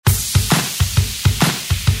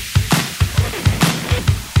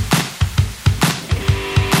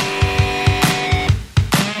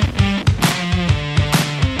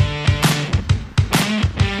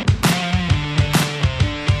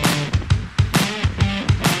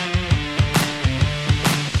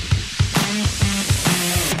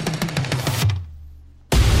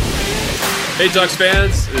Hey Ducks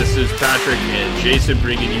fans, this is Patrick and Jason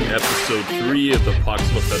bringing you episode 3 of the Pucks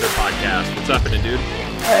with Feather podcast. What's happening, dude?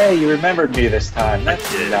 Hey, you remembered me this time. That's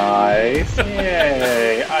nice.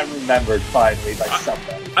 Yay, I remembered finally by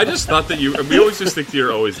something. I just thought that we always just think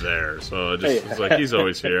you're always there, so I just was like, he's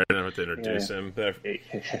always here. I don't have to introduce him.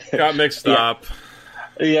 Got mixed up.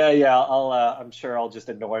 Yeah. I'm sure I'll just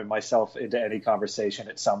annoy myself into any conversation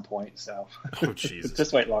at some point. So, oh Jesus,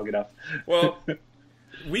 just wait long enough. Well,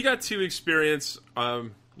 we got to experience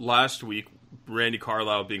last week Randy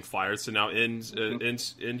Carlyle being fired. So now in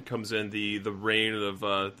comes in the reign of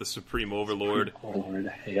the Supreme Overlord.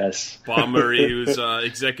 Yes, Bob Murray, who's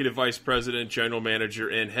executive vice president, general manager,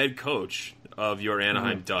 and head coach of your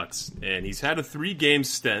Anaheim Ducks, and he's had a 3-game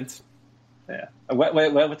stint. Yeah.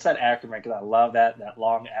 What's that acronym? Because I love that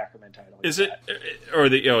long acronym title. Is it or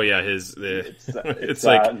the? Oh yeah, it's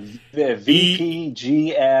like VP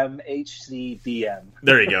GM HCBM.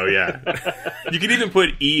 There you go. Yeah, you can even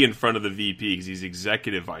put E in front of the VP because he's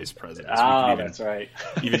executive vice president. So that's right.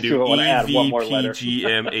 Even do EVP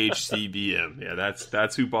GM HCBM. Yeah,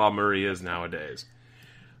 that's who Bob Murray is nowadays.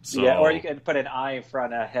 So, yeah, or you can put an I in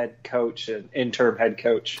front of head coach, an interim head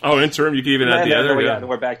coach. Oh, interim, you can even add the other. Yeah,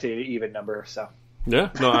 we're back to an even number. So yeah,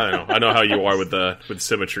 no, I don't know. I know how you are with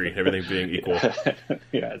symmetry, everything being equal.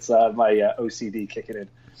 Yeah, it's my OCD kicking in.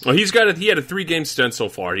 Well, he had a 3-game stint so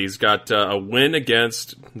far. He's got a win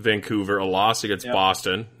against Vancouver, a loss against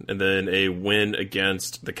Boston, and then a win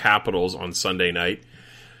against the Capitals on Sunday night.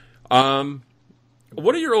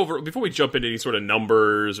 What are your before we jump into any sort of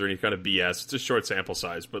numbers or any kind of BS, it's a short sample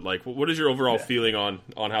size, but like, what is your overall feeling on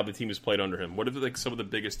how the team has played under him? What are some of the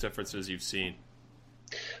biggest differences you've seen?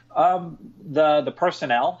 The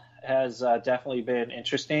personnel has definitely been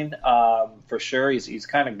interesting, for sure. He's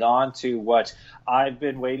kind of gone to what I've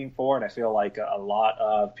been waiting for, and I feel like a lot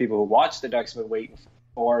of people who watch the Ducks have been waiting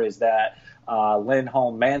for, is that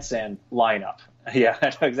Lindholm-Manson lineup. Yeah,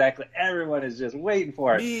 exactly. Everyone is just waiting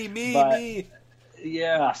for it. Me.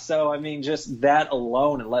 Yeah, so, I mean, just that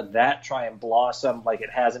alone and let that try and blossom like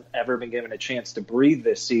it hasn't ever been given a chance to breathe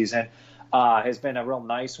this season has been a real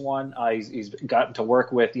nice one. He's gotten to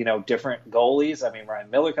work with, different goalies. I mean, Ryan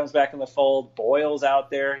Miller comes back in the fold. Boyle's out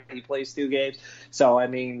there. He plays 2 games. So, I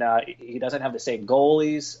mean, he doesn't have the same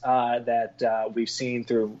goalies that we've seen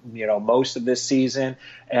through, most of this season.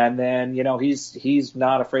 And then, he's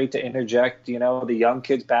not afraid to interject, the young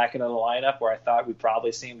kids back into the lineup where I thought we'd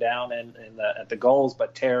probably see him down at the goals.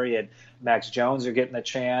 But Terry and Max Jones are getting a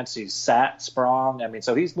chance. He's sat Sprong. I mean,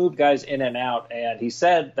 so he's moved guys in and out. And he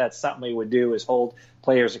said that's something he would do is hold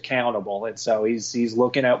players accountable. And so he's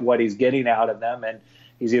looking at what he's getting out of them. And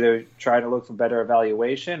he's either trying to look for better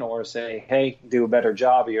evaluation or say, hey, do a better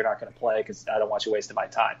job or you're not going to play because I don't want you wasting my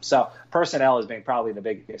time. So personnel has been probably the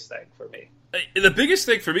biggest thing for me. The biggest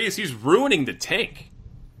thing for me is he's ruining the tank.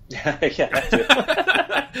 Yeah,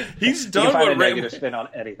 he's done you can find what a negative spin on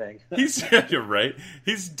anything. You're right.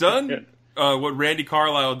 He's done what Randy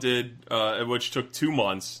Carlyle did, which took 2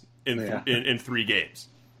 months in 3 games.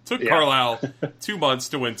 Took Carlyle 2 months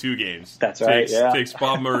to win 2 games. That's right. Takes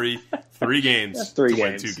Bob Murray 3 games to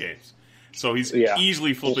win 2 games. So he's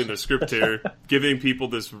easily flipping the script here, giving people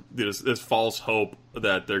this false hope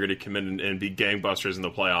that they're going to come in and be gangbusters in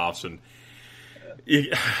the playoffs. And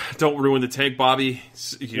don't ruin the tank, Bobby.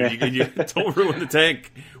 You don't ruin the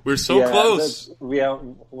tank. We're so close.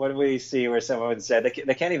 What do we see where someone said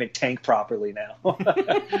they can't even tank properly now?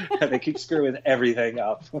 They keep screwing everything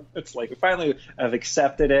up. It's like we finally have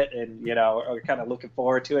accepted it and are kind of looking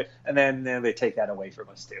forward to it, and then they take that away from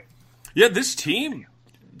us too. Yeah, this team,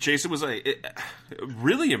 Jason, was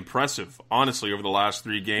really impressive, honestly, over the last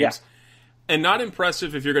 3 games. Yeah. And not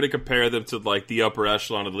impressive if you're going to compare them to like the upper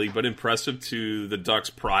echelon of the league, but impressive to the Ducks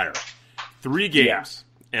prior. 3 games.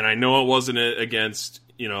 Yeah. And I know it wasn't against,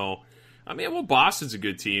 Boston's a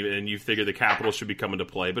good team, and you figure the Capitals should be coming to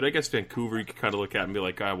play. But I guess Vancouver, you could kind of look at and be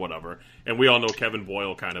like, whatever. And we all know Kevin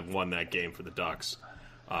Boyle kind of won that game for the Ducks.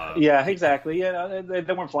 Yeah, exactly.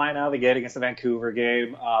 They weren't flying out of the gate against the Vancouver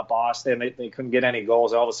game. Boston, they couldn't get any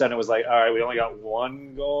goals. All of a sudden, it was like, all right, we only got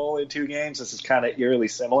 1 goal in 2 games. This is kind of eerily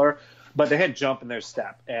similar. But they had jump in their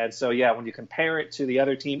step. And so, when you compare it to the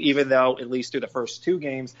other team, even though at least through the first 2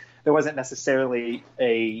 games, there wasn't necessarily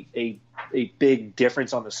a big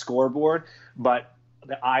difference on the scoreboard, but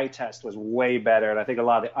the eye test was way better. And I think a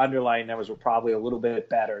lot of the underlying numbers were probably a little bit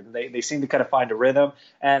better. They seemed to kind of find a rhythm,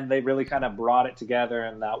 and they really kind of brought it together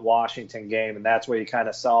in that Washington game. And that's where you kind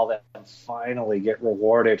of saw them finally get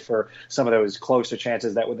rewarded for some of those closer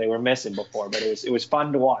chances that they were missing before. But it was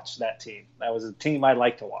fun to watch that team. That was a team I'd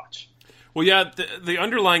like to watch. Well, yeah, the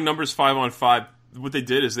underlying numbers 5-on-5, what they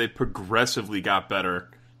did is they progressively got better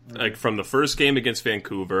like from the first game against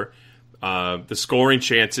Vancouver, the scoring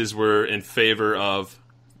chances were in favor of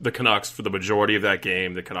the Canucks for the majority of that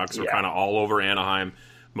game. The Canucks were kind of all over Anaheim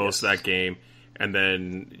most of that game. And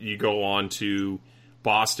then you go on to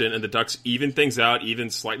Boston, and the Ducks even things out, even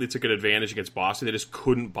slightly took an advantage against Boston. They just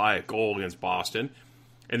couldn't buy a goal against Boston.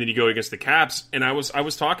 And then you go against the Caps, and I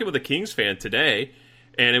was talking with a Kings fan today,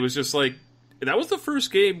 and it was just like, that was the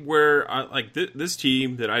first game where this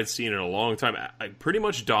team that I'd seen in a long time, I pretty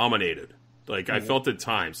much dominated. Like, I felt at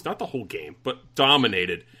times, not the whole game, but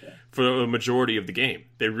dominated for the majority of the game.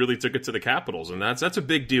 They really took it to the Capitals, and that's a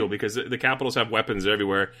big deal because the Capitals have weapons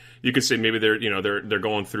everywhere. You could say maybe they're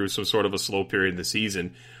going through some sort of a slow period in the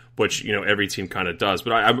season, which every team kind of does.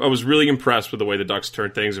 But I was really impressed with the way the Ducks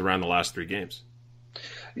turned things around the last 3 games.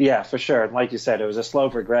 Yeah, for sure. And like you said, it was a slow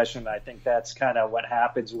progression. I think that's kind of what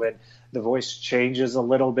happens when the voice changes a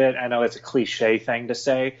little bit. I know it's a cliche thing to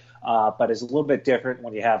say, but it's a little bit different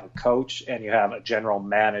when you have a coach and you have a general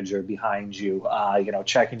manager behind you,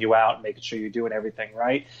 checking you out and making sure you're doing everything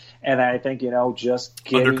right. And I think, just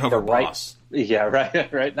getting undercover the right boss. Yeah,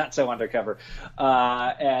 right. Not so undercover.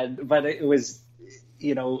 But it was,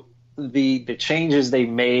 the changes they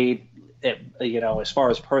made. As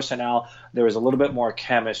far as personnel, there was a little bit more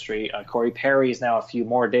chemistry. Corey Perry is now a few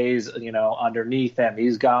more days, underneath him.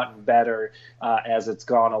 He's gotten better as it's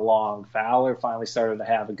gone along. Fowler finally started to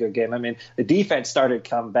have a good game. I mean, the defense started to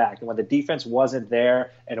come back. And when the defense wasn't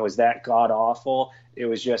there and it was that god-awful, it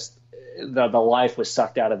was just the life was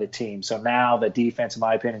sucked out of the team. So now the defense, in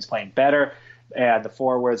my opinion, is playing better. And the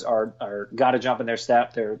forwards are got to jump in their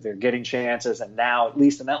step. They're getting chances, and now at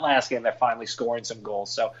least in that last game, they're finally scoring some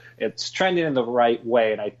goals. So it's trending in the right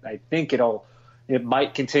way, and I think it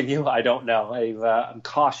might continue. I don't know. I'm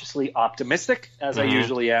cautiously optimistic, as I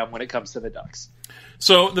usually am when it comes to the Ducks.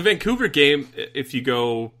 So the Vancouver game, if you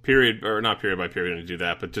go not period by period to do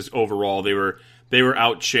that, but just overall, they were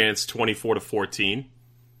outchanced 24-14,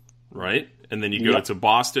 right? And then you go to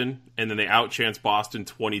Boston, and then they outchanced Boston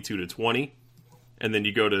 22-20. And then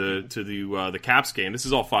you go to the Caps game. This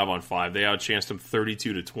is all 5-on-5. They outchanced them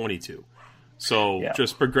 32-22. So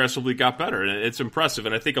just progressively got better, and it's impressive.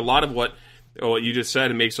 And I think a lot of what you just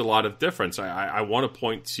said, it makes a lot of difference. I want to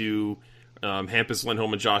point to Hampus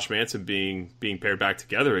Lindholm and Josh Manson being paired back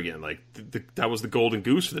together again. Like that was the golden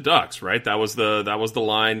goose for the Ducks, right? That was the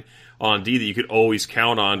line on D that you could always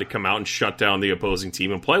count on to come out and shut down the opposing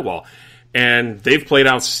team and play well. And they've played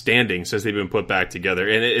outstanding since they've been put back together.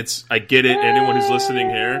 And I get it. Anyone who's listening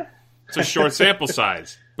here, it's a short sample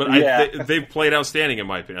size. But they've played outstanding, in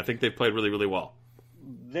my opinion. I think they've played really, really well.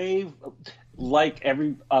 They've, like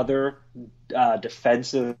every other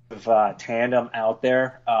defensive tandem out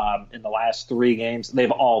there in the last 3 games,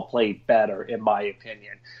 they've all played better, in my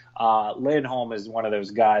opinion. Lindholm is one of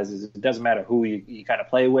those guys. It doesn't matter who you kind of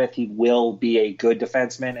play with. He will be a good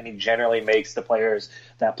defenseman, and he generally makes the players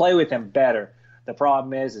that play with him better. The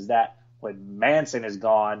problem is that when Manson is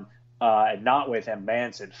gone and not with him,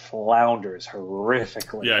 Manson flounders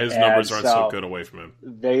horrifically. Yeah, his numbers aren't so good away from him.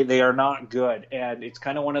 They are not good, and it's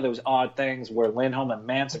kind of one of those odd things where Lindholm and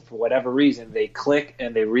Manson, for whatever reason, they click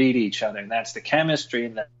and they read each other, and that's the chemistry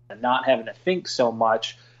and the not having to think so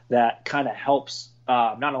much that kind of helps.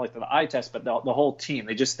 Not only for the eye test, but the whole team.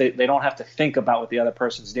 They don't have to think about what the other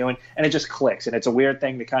person's doing, and it just clicks. And it's a weird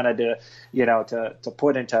thing to kind of to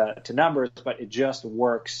put into numbers, but it just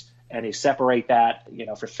works. And you separate that,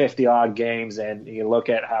 for 50 odd games, and you look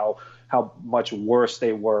at how much worse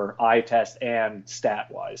they were eye test and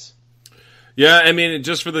stat wise. Yeah, I mean,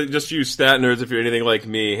 just you stat nerds, if you're anything like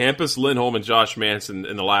me, Hampus Lindholm and Josh Manson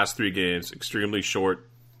in the last 3 games, extremely short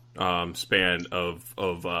span of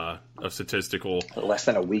statistical less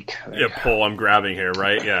than a week pull I'm grabbing here,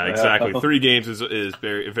 right? Yeah, exactly. 3 games is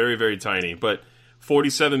very, very, very tiny, but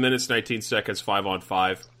 47 minutes 19 seconds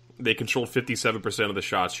 5-on-5. They controlled 57% of the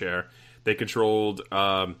shot share. They controlled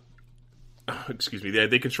they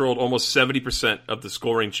controlled almost 70% of the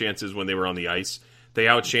scoring chances when they were on the ice. They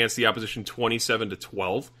outchanced the opposition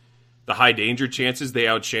 27-12. The high danger chances, they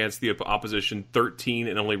outchanced the opposition 13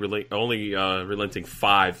 and only relenting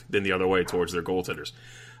 5 then the other way towards their goaltenders.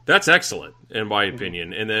 That's excellent, in my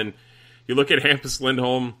opinion. And then you look at Hampus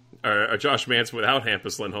Lindholm, or Josh Manson without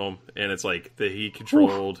Hampus Lindholm, and it's like he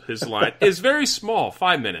controlled his line. It's very small,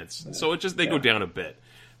 5 minutes. So they go down a bit.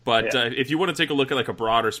 But if you want to take a look at like a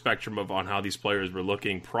broader spectrum on how these players were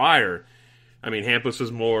looking prior, I mean, Hampus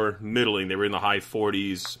was more middling. They were in the high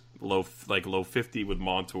 40s, low 50 with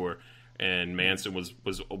Montour. And Manson was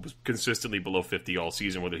consistently below 50 all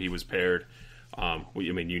season, whether he was paired. I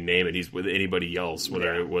mean, you name it. He's with anybody else,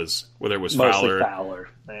 whether it was mostly Fowler. Fowler,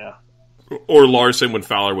 or Larson when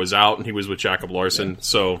Fowler was out and he was with Jacob Larson. Yeah.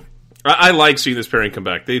 So I like seeing this pairing come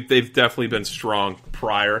back. They've definitely been strong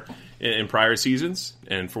in prior seasons,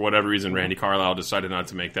 and for whatever reason, Randy Carlyle decided not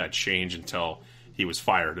to make that change until he was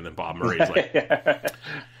fired, and then Bob Murray's like,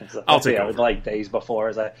 "I'll take it." I would like days before,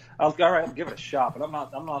 all right, I'll give it a shot, but I'm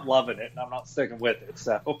not loving it, and I'm not sticking with it.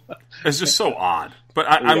 So it's just so odd. But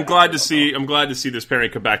I'm glad to see this pairing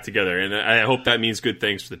come back together, and I hope that means good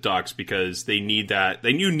things for the Ducks because they need that.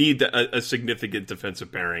 They need a significant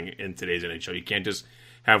defensive pairing in today's NHL. You can't just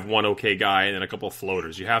have one okay guy and then a couple of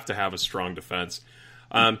floaters. You have to have a strong defense.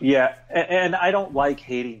 And I don't like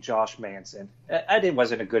hating Josh Manson. It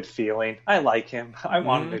wasn't a good feeling. I like him. I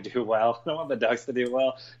want him to do well. I want the Ducks to do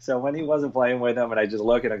well. So when he wasn't playing with him, and I just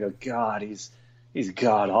look at him, I go, God, he's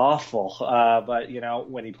god awful. But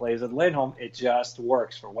when he plays with Lindholm, it just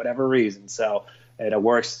works for whatever reason. So it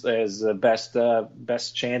works as the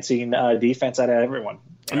best chancing defense out of everyone.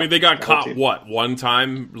 I mean, they got caught one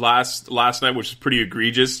time last night, which is pretty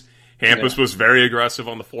egregious. Hampus was very aggressive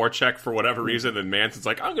on the forecheck for whatever reason, and Manson's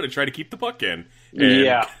like, I'm going to try to keep the puck in.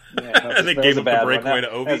 And, and they gave him the breakaway to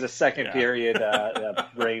Ovi. As a second period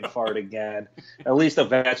brain fart again. At least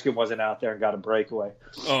Ovechkin wasn't out there and got a breakaway.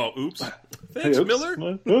 Oh, oops. Thanks,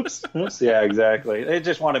 Miller. Oops. Yeah, exactly. They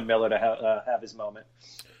just wanted Miller to have his moment.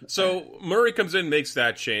 So Murray comes in, makes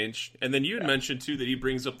that change, and then you had mentioned, too, that he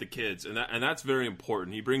brings up the kids, and that's very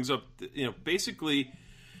important. He brings up, basically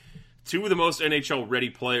two of the most NHL-ready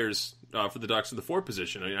players for the Ducks in the forward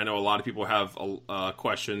position. I know a lot of people have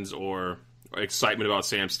questions or excitement about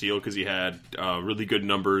Sam Steele because he had really good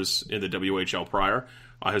numbers in the WHL prior.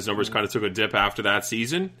 His numbers kind of took a dip after that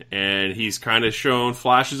season, and he's kind of shown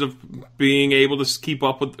flashes of being able to keep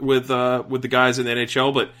up with the guys in the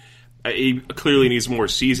NHL, but he clearly needs more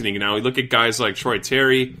seasoning. Now, you look at guys like Troy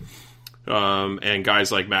Terry and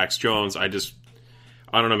guys like Max Jones, I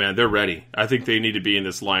don't know, man. They're ready. I think they need to be in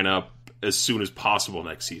this lineup as soon as possible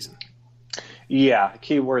next season. Yeah,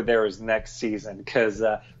 key word there is next season because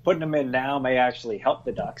putting them in now may actually help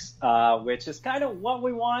the Ducks, which is kind of what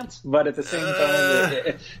we want. But at the same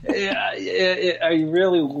time, are you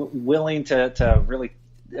really willing to really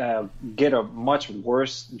get a much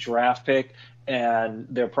worse draft pick and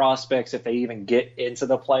their prospects, if they even get into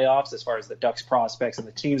the playoffs, as far as the Ducks prospects and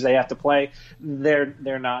the teams they have to play,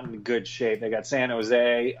 they're not in good shape. They got San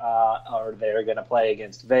Jose, or they're going to play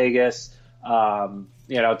against Vegas.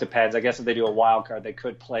 It depends. I guess if they do a wild card, they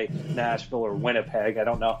could play Nashville or Winnipeg. I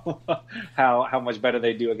don't know how much better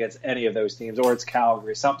they do against any of those teams, or it's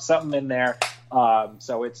Calgary, something in there.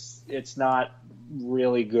 So it's not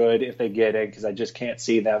really good if they get in because I just can't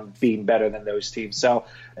see them being better than those teams. So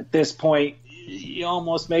at this point, you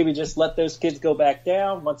almost maybe just let those kids go back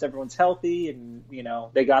down once everyone's healthy and,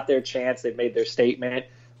 they got their chance. They've made their statement.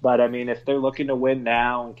 But, I mean, if they're looking to win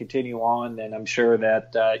now and continue on, then I'm sure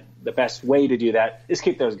that the best way to do that is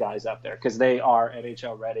keep those guys up there because they are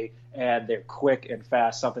NHL ready and they're quick and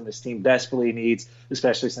fast, something this team desperately needs,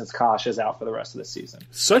 especially since Kosh is out for the rest of the season.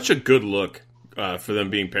 Such a good look for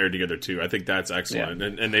them being paired together, too. I think that's excellent.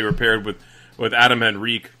 Yeah. And they were paired with Adam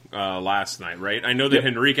Henrique last night, right? I know that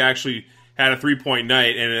Henrique actually had a 3-point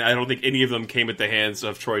night, and I don't think any of them came at the hands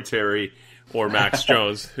of Troy Terry or Max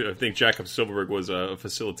Jones. I think Jakob Silfverberg was a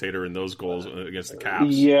facilitator in those goals against the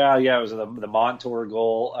Caps. Yeah, it was the Montour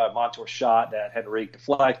goal, Montour shot that Henrique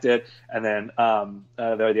deflected, and then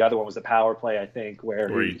the other one was the power play, I think, where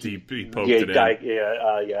he poked it in.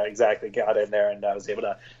 Yeah, exactly, got in there and was able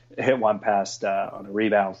to hit one past on a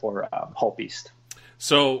rebound for Holtbeast.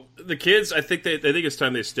 So the kids, I think they think it's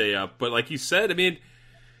time they stay up, but like you said,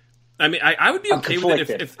 I would be okay with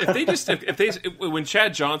it if they when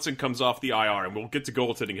Chad Johnson comes off the IR, and we'll get to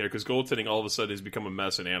goaltending here because goaltending all of a sudden has become a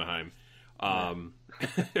mess in Anaheim.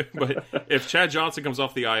 But if Chad Johnson comes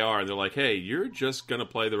off the IR and they're like, "Hey, you're just gonna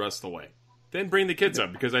play the rest of the way," then bring the kids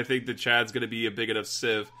up because I think that Chad's gonna be a big enough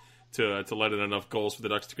sieve to let in enough goals for the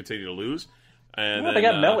Ducks to continue to lose. And they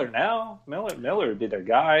got Miller now. Miller would be their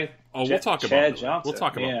guy. Oh, we'll talk Chad about Johnson. We'll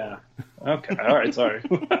talk about yeah. Okay. All right. Sorry.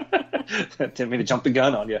 Didn't mean to jump the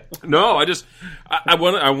gun on you. No, I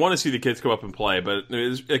want to see the kids come up and play, but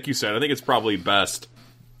like you said, I think it's probably best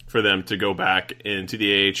for them to go back into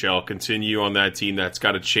the AHL, continue on that team that's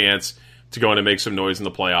got a chance to go in and make some noise in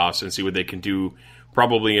the playoffs and see what they can do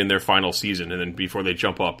probably in their final season and then before they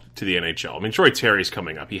jump up to the NHL. I mean, Troy Terry's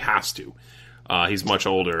coming up. He has to. He's much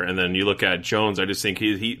older. And then you look at Jones, I just think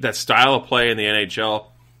he that style of play in the NHL,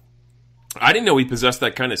 I didn't know he possessed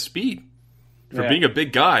that kind of speed. For being a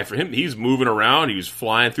big guy, for him, he's moving around. He was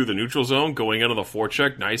flying through the neutral zone, going into the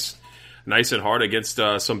forecheck, nice and hard against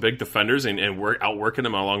some big defenders, and we're outworking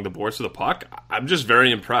him along the boards with the puck. I'm just very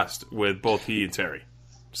impressed with both he and Terry.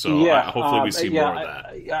 So hopefully we see more of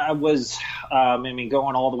that. I was,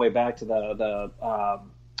 going all the way back to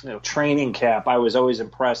the training camp. I was always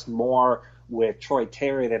impressed more with Troy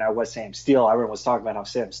Terry than I was Sam Steele. Everyone was talking about how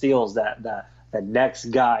Sam Steele's the next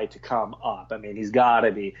guy to come up. I mean, he's got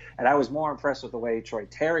to be. And I was more impressed with the way Troy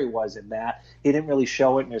Terry was in that. He didn't really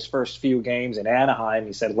show it in his first few games in Anaheim.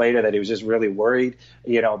 He said later that he was just really worried,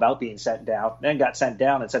 about being sent down. Then got sent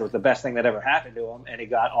down and said it was the best thing that ever happened to him. And he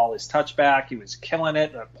got all his touch back. He was killing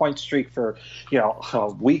it, a point streak for,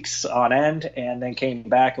 weeks on end, and then came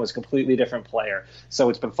back and was a completely different player. So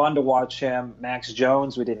it's been fun to watch him. Max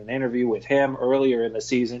Jones, we did an interview with him earlier in the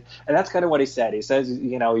season, and that's kind of what he said. He says,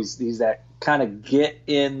 he's that kind of get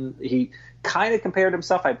in. He kind of compared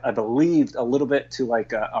himself, I believe, a little bit to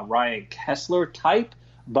like a Ryan Kessler type,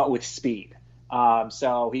 but with speed.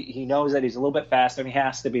 So he knows that he's a little bit faster, and he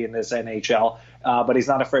has to be in this NHL. But he's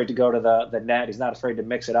not afraid to go to the net. He's not afraid to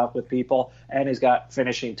mix it up with people, and he's got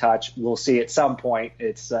finishing touch. We'll see at some point.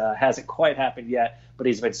 It's hasn't quite happened yet, but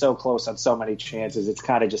he's been so close on so many chances. It's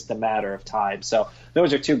kind of just a matter of time. So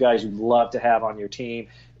those are two guys you'd love to have on your team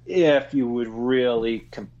if you would really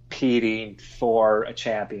competing for a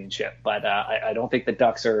championship. But I don't think the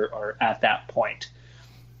Ducks are at that point.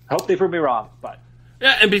 I hope they prove me wrong, but.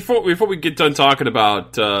 Yeah, and before we get done talking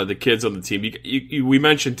about the kids on the team, we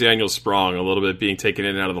mentioned Daniel Sprong a little bit being taken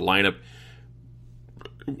in and out of the lineup.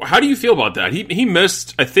 How do you feel about that? He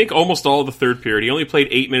missed, I think, almost all of the third period. He only played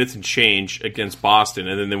 8 minutes and change against Boston,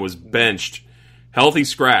 and then was benched, healthy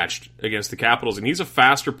scratched against the Capitals. And he's a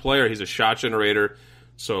faster player. He's a shot generator.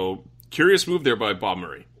 So, curious move there by Bob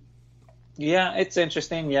Murray. Yeah, it's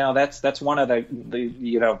interesting. That's one of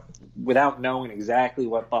the without knowing exactly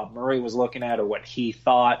what Bob Murray was looking at or what he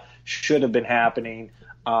thought should have been happening.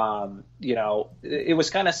 It was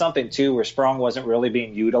kind of something too where Sprong wasn't really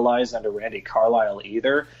being utilized under Randy Carlyle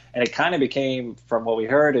either, and it kind of became, from what we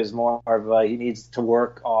heard, is more of he needs to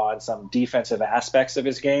work on some defensive aspects of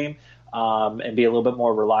his game. And be a little bit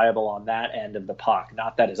more reliable on that end of the puck.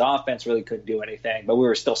 Not that his offense really couldn't do anything, but we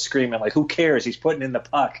were still screaming, like, who cares? He's putting in the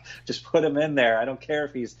puck. Just put him in there. I don't care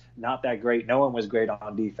if he's not that great. No one was great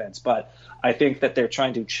on defense. But I think that they're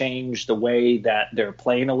trying to change the way that they're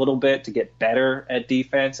playing a little bit to get better at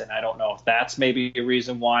defense, and I don't know if that's maybe a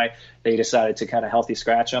reason why they decided to kind of healthy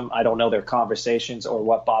scratch him. I don't know their conversations or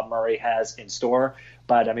what Bob Murray has in store.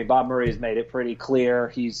 But, Bob Murray has made it pretty clear.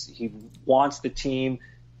 He wants the team –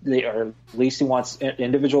 or at least he wants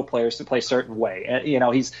individual players to play a certain way. And,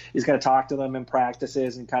 he's going to talk to them in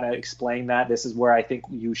practices and kind of explain that this is where I think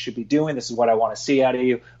you should be doing. This is what I want to see out of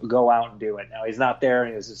you. Go out and do it. Now, he's not there,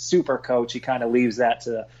 and he's a super coach. He kind of leaves that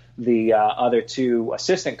to the other two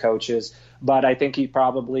assistant coaches. But I think he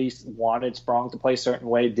probably wanted Sprong to play a certain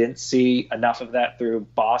way, didn't see enough of that through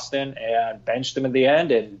Boston, and benched him in the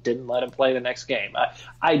end and didn't let him play the next game.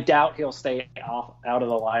 I doubt he'll stay out of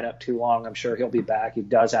the lineup too long. I'm sure he'll be back. He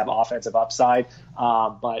does have offensive upside.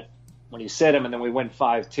 But when you sit him and then we win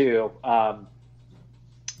 5-2,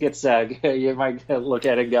 you might look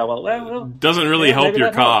at it and go, well, doesn't really help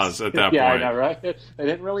your cause at that point. Yeah, I know, right? They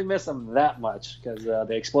didn't really miss him that much because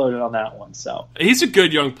they exploded on that one. So he's a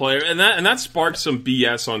good young player, and that sparked some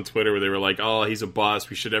BS on Twitter where they were like, "Oh, he's a bust.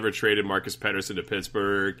 We should never traded Marcus Pettersson to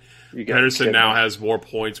Pittsburgh. Pettersson now has more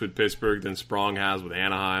points with Pittsburgh than Sprong has with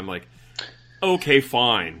Anaheim." Like, okay,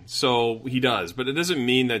 fine. So he does, but it doesn't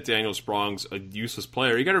mean that Daniel Sprong's a useless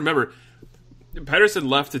player. You got to remember, Pettersson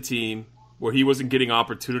left the team where he wasn't getting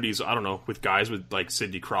opportunities, I don't know, with guys with like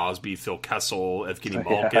Sidney Crosby, Phil Kessel, Evgeny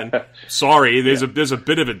Malkin. Sorry, there's a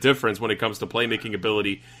bit of a difference when it comes to playmaking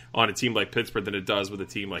ability on a team like Pittsburgh than it does with a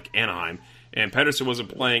team like Anaheim. And Pettersson wasn't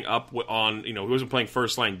playing up on, he wasn't playing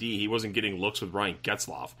first line D. He wasn't getting looks with Ryan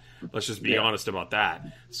Getzlaf. Let's just be honest about that.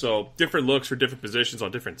 So different looks for different positions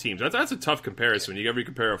on different teams. That's a tough comparison. You ever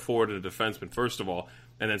compare a forward and a defenseman, first of all,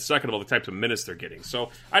 and then second of all, the types of minutes they're getting.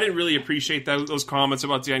 So I didn't really appreciate those comments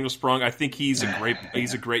about Daniel Sprong. I think he's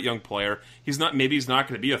a great young player. He's not going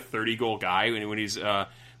to be a 30-goal guy when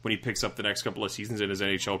he picks up the next couple of seasons in his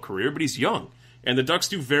NHL career, but he's young. And the Ducks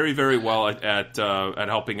do very, very well at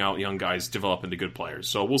helping out young guys develop into good players.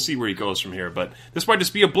 So we'll see where he goes from here. But this might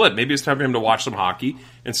just be a blip. Maybe it's time for him to watch some hockey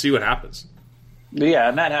and see what happens. Yeah,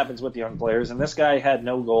 and that happens with young players. And this guy had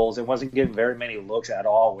no goals and wasn't getting very many looks at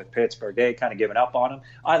all with Pittsburgh. They had kind of given up on him.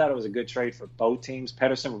 I thought it was a good trade for both teams.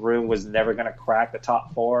 Pettersson was never going to crack the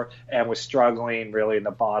top four and was struggling really in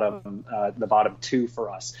the bottom two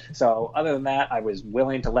for us. So other than that, I was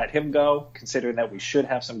willing to let him go, considering that we should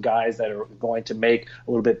have some guys that are going to make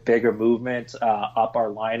a little bit bigger movement up our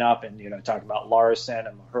lineup. And, talking about Larson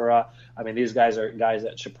and Mahura. I mean, these guys are guys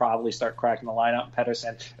that should probably start cracking the lineup.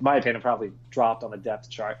 Pedersen, in my opinion, probably dropped on the depth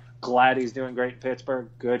chart. Glad he's doing great in Pittsburgh.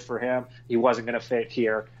 Good for him. He wasn't going to fit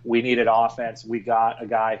here. We needed offense. We got a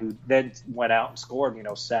guy who then went out and scored,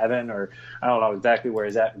 7, or I don't know exactly where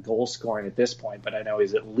he's at goal scoring at this point, but I know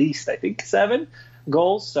he's at least, I think, 7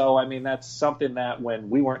 goals. So, I mean, that's something that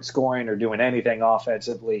when we weren't scoring or doing anything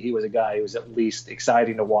offensively, he was a guy who was at least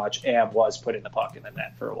exciting to watch and was putting the puck in the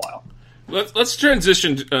net for a while. Let's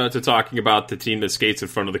transition to talking about the team that skates in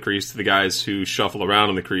front of the crease to the guys who shuffle around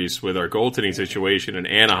in the crease with our goaltending situation in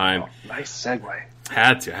Anaheim. Oh, nice segue.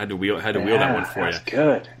 Had to wheel that one for you. That's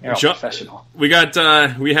good. You're a professional. We had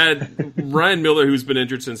Ryan Miller, who's been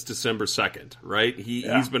injured since December 2nd, right?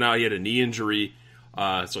 He's been out. He had a knee injury,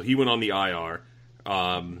 so he went on the IR.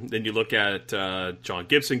 Then you look at John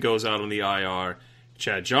Gibson goes out on the IR.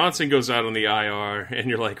 Chad Johnson goes out on the IR, and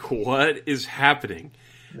you're like, what is happening?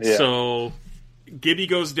 Yeah. So Gibby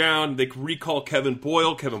goes down. They recall Kevin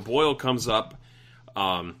Boyle. Kevin Boyle comes up,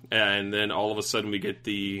 and then all of a sudden we get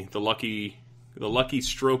the lucky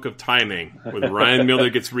stroke of timing when Ryan Miller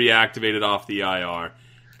gets reactivated off the IR,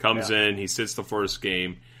 comes in, he sits the first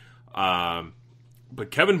game. But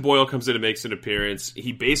Kevin Boyle comes in and makes an appearance.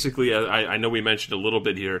 He basically, I know we mentioned a little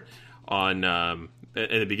bit here on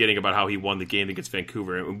in the beginning about how he won the game against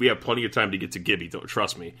Vancouver, and we have plenty of time to get to Gibby. Don't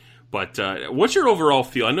trust me. But what's your overall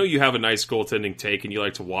feel? I know you have a nice goaltending take, and you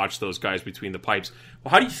like to watch those guys between the pipes.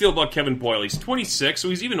 Well, how do you feel about Kevin Boyle? He's 26, so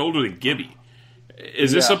he's even older than Gibby.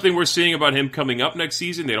 Is this something we're seeing about him coming up next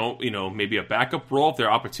season? They don't, maybe a backup role if there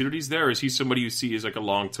are opportunities there, or is he somebody you see as like a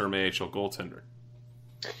long-term AHL goaltender?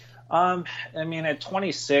 I mean, at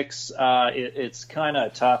 26, it's kind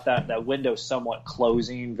of tough. That window's somewhat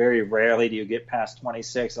closing. Very rarely do you get past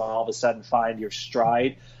 26 and all of a sudden find your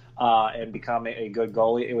stride and become a good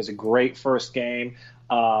goalie. It was a great first game.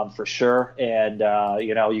 For sure. And,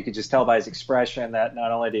 you could just tell by his expression that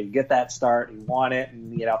not only did he get that start, he won it,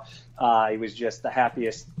 and, he was just the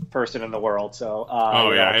happiest person in the world. So,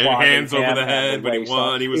 hands over the head when he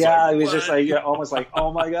won. He was he was just like, almost like,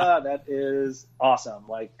 oh my God, that is awesome.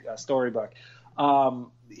 Like a storybook.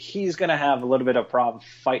 He's going to have a little bit of problem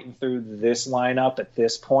fighting through this lineup at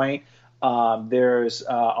this point. There's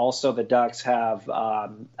also the Ducks have a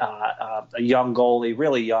young goalie,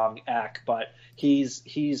 really young, Ek, but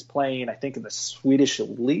he's playing, I think, in the Swedish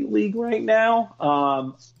Elite League right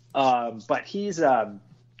now. But he's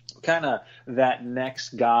kind of that next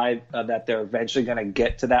guy that they're eventually going to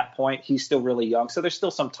get to that point. He's still really young, so there's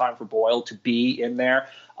still some time for Boyle to be in there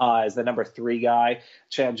as the number 3 guy.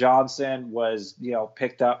 Chad Johnson was,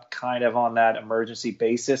 picked up kind of on that emergency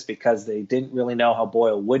basis because they didn't really know how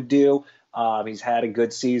Boyle would do. He's had a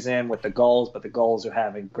good season with the goals, but the goals are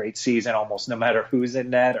having a great season almost no matter who's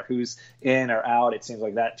in net or who's in or out. It seems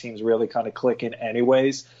like that team's really kind of clicking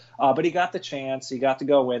anyways. But he got the chance. He got to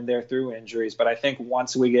go in there through injuries. But I think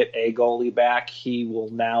once we get a goalie back, he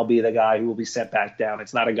will now be the guy who will be sent back down.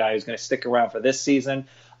 It's not a guy who's going to stick around for this season.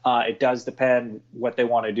 It does depend what they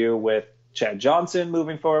want to do with Chad Johnson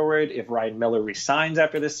moving forward. If Ryan Miller resigns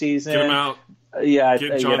after this season, get him out. Yeah,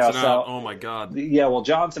 get Johnson out. Oh my God. Yeah, well,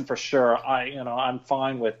 Johnson for sure. I'm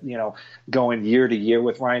fine with going year to year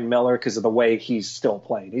with Ryan Miller because of the way he's still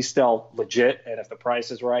playing. He's still legit, and if the price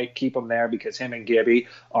is right, keep him there because him and Gibby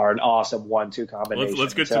are an awesome 1-2 combination.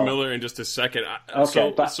 Let's get to Miller in just a second.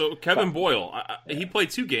 Okay, so Kevin Boyle, he played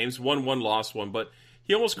 2 games, won one, lost one, but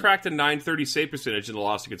he almost cracked a .930 save percentage in the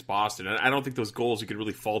loss against Boston, and I don't think those goals you could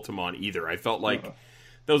really fault him on either. I felt like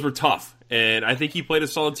those were tough, and I think he played a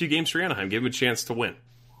solid 2 games for Anaheim, gave him a chance to win.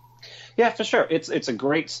 Yeah, for sure. It's a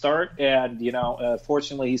great start, and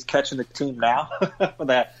fortunately he's catching the team now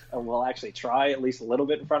that will actually try at least a little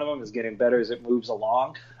bit in front of him. Is getting better as it moves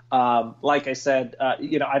along. Like I said,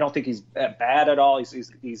 I don't think he's bad at all.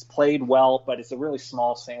 He's played well, but it's a really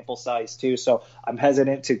small sample size too. So I'm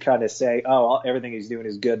hesitant to kind of say, everything he's doing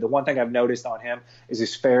is good. The one thing I've noticed on him is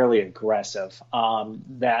he's fairly aggressive.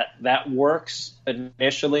 That works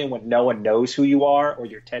initially when no one knows who you are or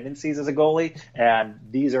your tendencies as a goalie. And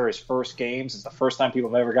these are his first games. It's the first time people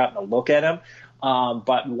have ever gotten a look at him.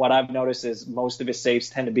 But what I've noticed is most of his saves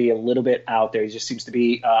tend to be a little bit out there. He just seems to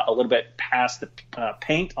be a little bit past the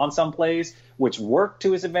paint on some plays, which work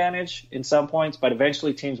to his advantage in some points. But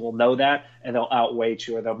eventually teams will know that, and they'll outweight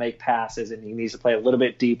you or they'll make passes, and he needs to play a little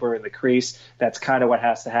bit deeper in the crease. That's kind of what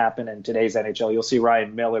has to happen in today's NHL. You'll see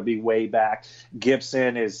Ryan Miller be way back.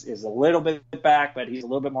 Gibson is a little bit back, but he's a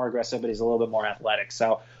little bit more aggressive, but he's a little bit more athletic.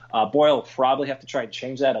 So Boyle will probably have to try and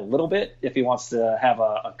change that a little bit if he wants to have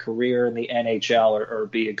a career in the NHL or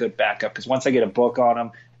be a good backup. Because once I get a book on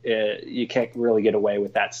him, you can't really get away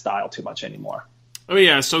with that style too much anymore. Oh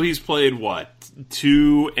yeah, so he's played what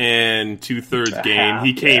 2 2/3 game.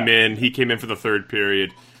 He came in. He came in for the third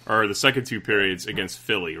period or the second 2 periods against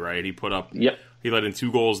Philly. Right, he put up. Yep. He let in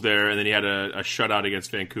 2 goals there, and then he had a shutout against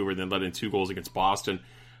Vancouver. Then let in 2 goals against Boston.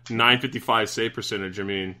 .955 save percentage. I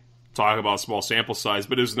mean, talk about small sample size,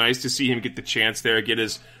 but it was nice to see him get the chance there, get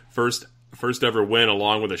his first ever win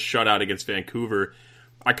along with a shutout against Vancouver.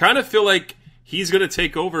 I kind of feel like he's going to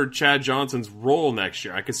take over Chad Johnson's role next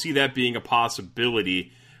year. I could see that being a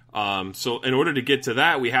possibility. So in order to get to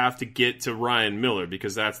that, we have to get to Ryan Miller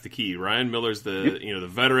because that's the key. Ryan Miller's the the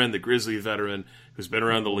veteran, the Grizzly veteran who's been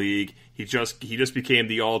around the league. He just became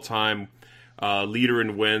the all-time leader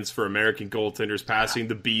in wins for American goaltenders, passing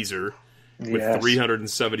the Beezer with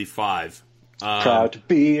 375. Proud to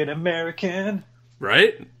be an American.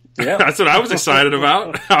 Right? Yeah. That's what I was excited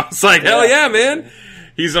about. I was like, hell yeah, man.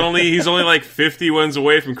 He's only like 50 wins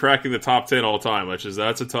away from cracking the top 10 all time,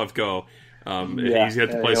 that's a tough go. He's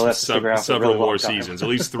had to play several more seasons, at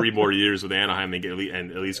least 3 more years with Anaheim,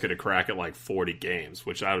 and at least get a crack at like 40 games,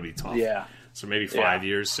 which that would be tough. Yeah. So maybe 5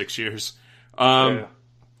 years, 6 years.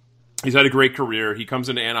 He's had a great career. He comes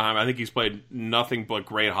into Anaheim. I think he's played nothing but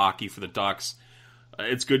great hockey for the Ducks.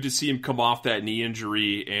 It's good to see him come off that knee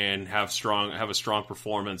injury and have a strong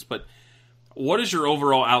performance. But what is your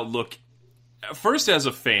overall outlook? First, as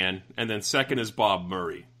a fan, and then second, as Bob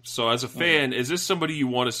Murray. So, as a fan, is this somebody you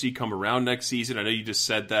want to see come around next season? I know you just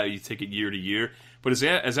said that you take it year to year, but is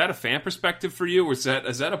that a fan perspective for you, or is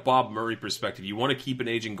that a Bob Murray perspective? You want to keep an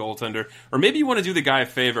aging goaltender, or maybe you want to do the guy a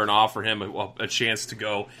favor and offer him a chance to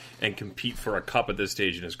go and compete for a cup at this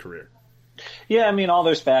stage in his career? Yeah, I mean, all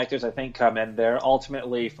those factors I think come in there.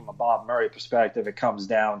 Ultimately, from a Bob Murray perspective, it comes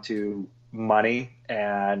down to money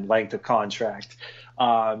and length of contract.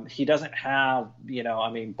 He doesn't have,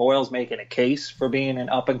 Boyle's making a case for being an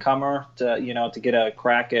up-and-comer to get a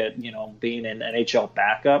crack at, being an NHL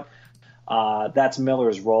backup. That's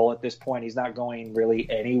Miller's role at this point. He's not going really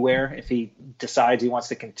anywhere. If he decides he wants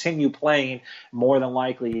to continue playing, more than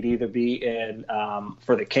likely he'd either be in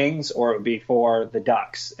for the Kings or it would be for the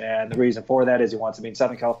Ducks. And the reason for that is he wants to be in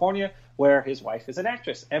Southern California, where his wife is an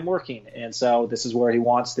actress and working. And so this is where he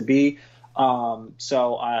wants to be.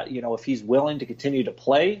 If he's willing to continue to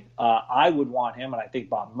play, I would want him, and I think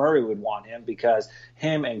Bob Murray would want him, because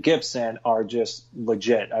him and Gibson are just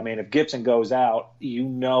legit. I mean, if Gibson goes out, you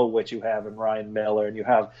know what you have in Ryan Miller, and you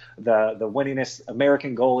have the winningest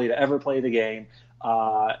American goalie to ever play the game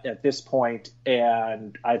at this point,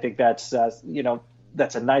 and I think that's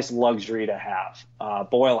that's a nice luxury to have.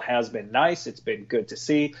 Boyle has been nice. It's been good to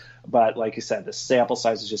see. But like you said, the sample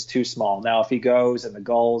size is just too small. Now, if he goes and the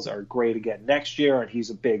goals are great again next year and he's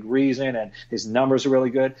a big reason and his numbers are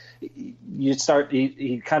really good,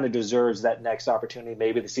 he kind of deserves that next opportunity,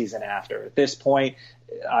 maybe the season after. At this point,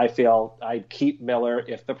 I feel I'd keep Miller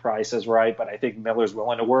if the price is right, but I think Miller's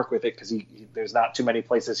willing to work with it because there's not too many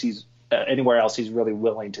places anywhere else he's really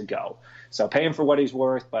willing to go. So pay him for what he's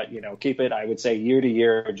worth, but keep it, I would say, year to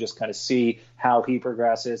year, and just kind of see how he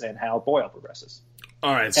progresses and how Boyle progresses.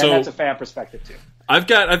 All right, and so that's a fan perspective too. I've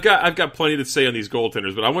got plenty to say on these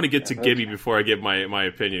goaltenders, but I want to get to Gibby before I give my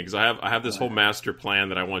opinion, because I have this whole master plan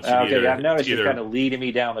that I want you to I've noticed you're kind of leading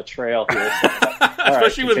me down the trail here.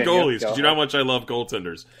 Especially with goalies, because you know how much I love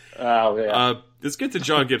goaltenders. Oh, yeah. Let's get to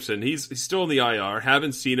John Gibson. He's still in the IR.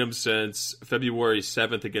 Haven't seen him since February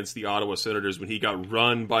 7th against the Ottawa Senators when he got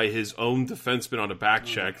run by his own defenseman on a back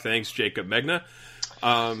check. Thanks, Jacob Megna.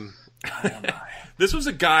 This was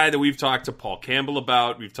a guy that we've talked to Paul Campbell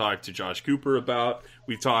about. We've talked to Josh Cooper about.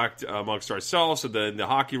 We've talked amongst ourselves. So the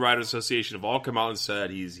Hockey Writers Association have all come out and said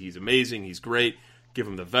he's amazing. He's great. Give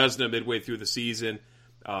him the Vezina midway through the season.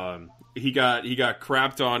 He got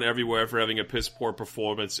crapped on everywhere for having a piss poor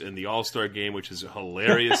performance in the All-Star game, which is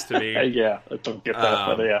hilarious to me. Yeah, I don't get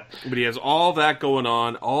that, but yeah. But he has all that going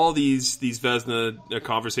on, all these Vezina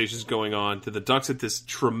conversations going on. To the Ducks at this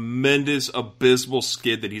tremendous, abysmal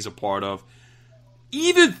skid that he's a part of.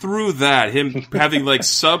 Even through that, him having like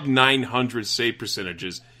sub 900 save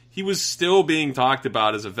percentages, he was still being talked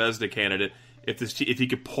about as a Vezina candidate if he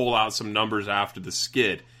could pull out some numbers after the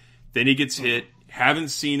skid. Then he gets hit. Haven't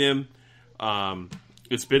seen him.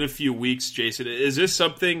 It's been a few weeks, Jason. Is this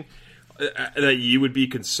something that you would be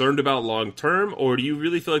concerned about long term, or do you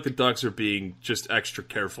really feel like the Ducks are being just extra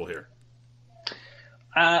careful here?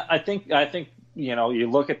 I think you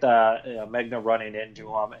look at the Megna running into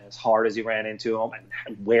him as hard as he ran into him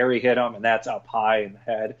and where he hit him, and that's up high in the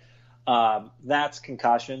head. That's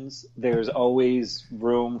concussions. There's always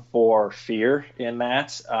room for fear in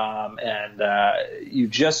that, and you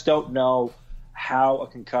just don't know how a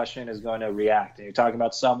concussion is going to react. And you're talking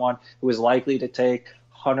about someone who is likely to take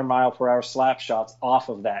 100-mile-per-hour slap shots off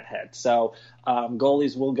of that head. So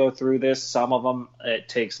goalies will go through this. Some of them, it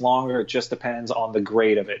takes longer. It just depends on the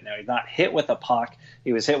grade of it. Now, he's not hit with a puck.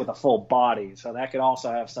 He was hit with a full body. So that can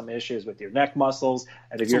also have some issues with your neck muscles.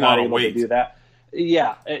 And if you're not able to do that.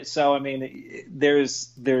 Yeah. So, I mean, there's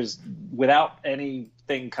without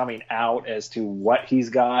anything coming out as to what he's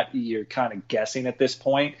got, you're kind of guessing at this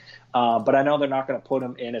point. But I know they're not going to put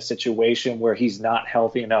him in a situation where he's not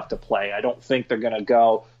healthy enough to play. I don't think they're going to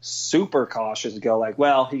go super cautious and go like,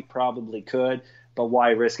 well, he probably could, but why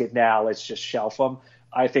risk it now? Let's just shelf him.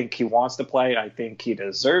 I think he wants to play. I think he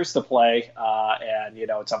deserves to play. And,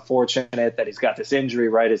 it's unfortunate that he's got this injury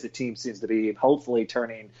right as the team seems to be hopefully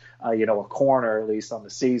turning, a corner at least on the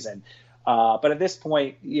season. But at this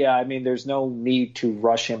point, yeah, I mean, there's no need to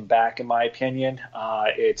rush him back, in my opinion.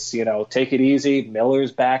 It's, take it easy.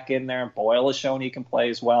 Miller's back in there. Boyle has shown he can play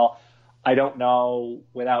as well. I don't know,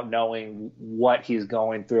 without knowing what he's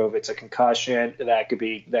going through, if it's a concussion,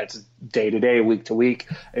 that's day-to-day, week-to-week.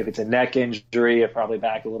 If it's a neck injury, probably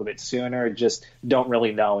back a little bit sooner. Just don't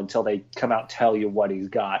really know until they come out and tell you what he's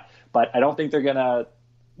got. But I don't think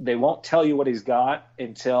they won't tell you what he's got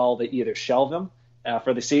until they either shelve him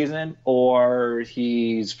for the season, or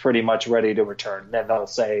he's pretty much ready to return. Then they'll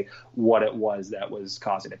say what it was that was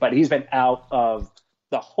causing it. But he's been out of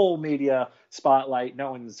the whole media spotlight.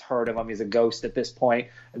 No one's heard of him. He's a ghost at this point.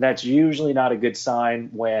 And that's usually not a good sign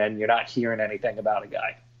when you're not hearing anything about a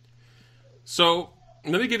guy. So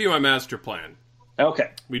let me give you my master plan.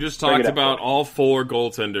 Okay. We just talked about all 4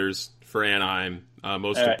 goaltenders for Anaheim,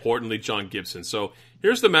 most importantly, John Gibson. So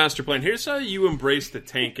here's the master plan. Here's how you embrace the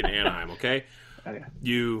tank in Anaheim, okay? Okay.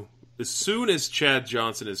 You, as soon as Chad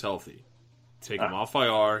Johnson is healthy, take him off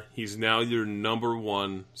IR. He's now your number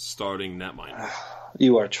 1 starting netminder.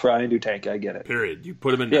 You are trying to tank. I get it. Period. You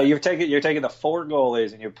put him in net. Yeah, you're taking the 4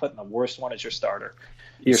 goalies and you're putting the worst one as your starter.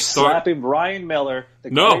 You're slapping Ryan Miller, the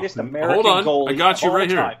greatest American goalie. I got you right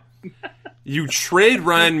here. You trade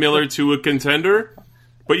Ryan Miller to a contender,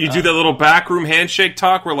 but you do that little backroom handshake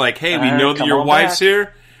talk where like, hey, we know that your wife's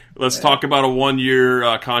here. Let's talk about a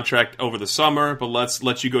 1-year contract over the summer, but let's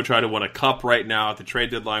let you go try to win a cup right now at the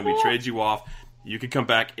trade deadline. We trade you off. You can come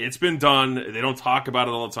back. It's been done. They don't talk about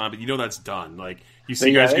it all the time, but that's done. Like, you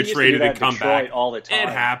see guys get traded and come back. All the time.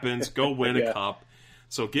 It happens. Go win a cup.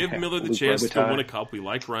 So give Miller the chance to win a cup. We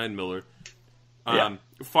like Ryan Miller.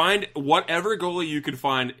 Find whatever goalie you can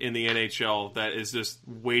find in the NHL that is just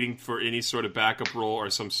waiting for any sort of backup role or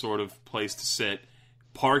some sort of place to sit.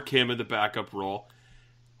 Park him in the backup role.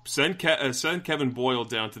 Send Kevin Boyle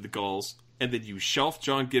down to the Gulls, and then you shelf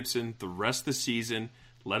John Gibson the rest of the season.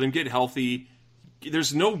 Let him get healthy.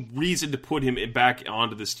 There's no reason to put him back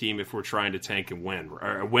onto this team if we're trying to tank and win,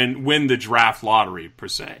 or win the draft lottery, per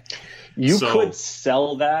se. You could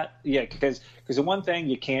sell that, because the one thing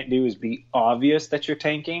you can't do is be obvious that you're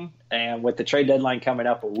tanking. And with the trade deadline coming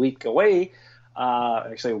up a week away,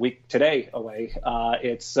 actually a week today away,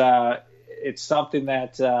 it's something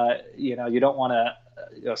that you don't want to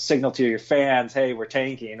signal to your fans, hey, we're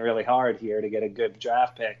tanking really hard here to get a good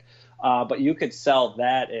draft pick. But you could sell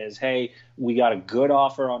that as, hey, we got a good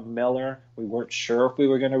offer on Miller. We weren't sure if we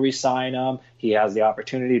were going to re-sign him. He has the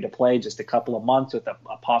opportunity to play just a couple of months with a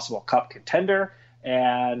possible cup contender.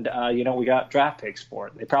 And, we got draft picks for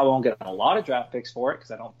it. They probably won't get a lot of draft picks for it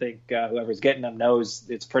because I don't think whoever's getting them knows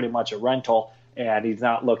it's pretty much a rental and he's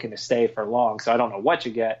not looking to stay for long. So I don't know what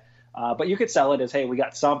you get. But you could sell it as, hey, we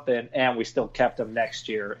got something and we still kept him next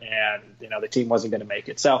year and, the team wasn't going to make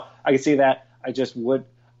it. So I could see that.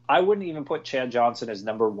 I wouldn't even put Chad Johnson as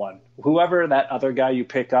number 1. Whoever that other guy you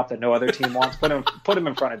pick up that no other team wants, put him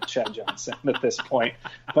in front of Chad Johnson at this point.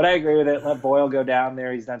 But I agree with it. Let Boyle go down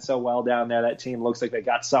there. He's done so well down there. That team looks like they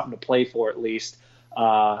got something to play for at least.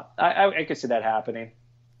 I could see that happening.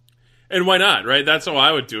 And why not, right? That's how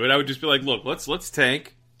I would do it. I would just be like, look, let's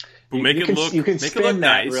tank. You can spin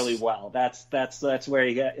that really well. That's where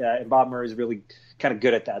you get. And Bob Murray's really kind of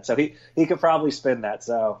good at that. So he could probably spin that.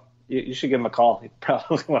 So you should give him a call. He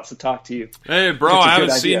probably wants to talk to you. Hey, bro, I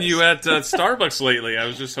haven't seen you at Starbucks lately. I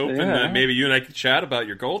was just hoping that maybe you and I could chat about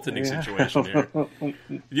your goaltending situation here.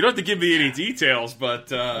 You don't have to give me any details, but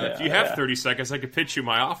if you have 30 seconds, I could pitch you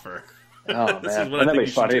my offer. Oh, man. Wouldn't that be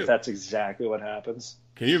funny if that's exactly what happens?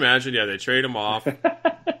 Can you imagine? Yeah, they trade him off.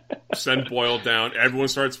 Send Boyle down. Everyone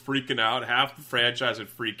starts freaking out. Half the franchise would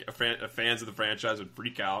fans of the franchise would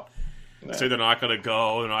freak out. Say they're not going to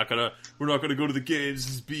go. We're not going to go to the games.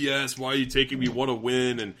 This is BS. Why are you taking me? Want to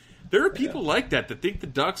win? And there are people like that think the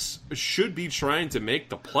Ducks should be trying to make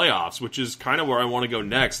the playoffs, which is kind of where I want to go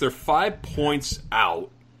next. They're 5 points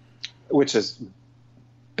out, which is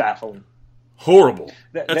baffling. Horrible.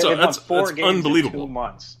 That's that's unbelievable. In 2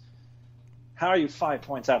 months. How are you 5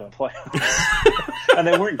 points out of the playoffs? And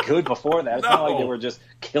they weren't good before that. It's not like they were just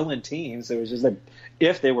killing teams. It was just that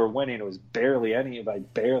if they were winning, it was barely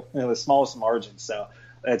the smallest margin. So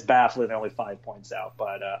it's baffling. They're only 5 points out,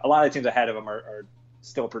 but a lot of the teams ahead of them are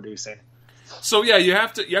still producing. So yeah, you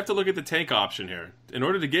have to look at the tank option here. In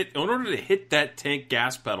order to hit that tank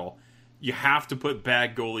gas pedal, you have to put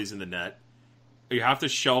bad goalies in the net. You have to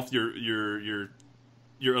shelf your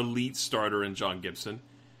elite starter in John Gibson.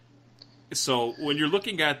 So when you're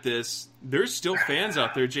looking at this, there's still fans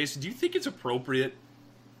out there. Jason, do you think it's appropriate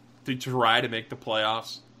to try to make the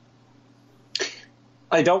playoffs?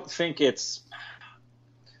 I don't think it's...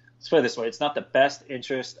 Let's put it this way. It's not the best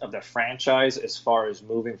interest of the franchise as far as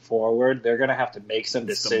moving forward. They're going to have to make some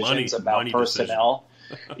decisions about personnel.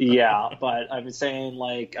 Yeah, but I'm saying,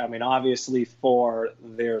 obviously for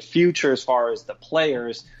their future as far as the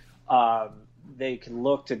players, they can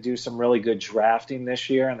look to do some really good drafting this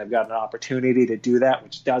year, and they've got an opportunity to do that,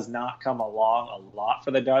 which does not come along a lot for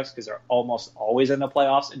the Ducks because they're almost always in the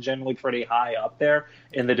playoffs and generally pretty high up there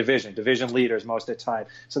in the division leaders most of the time.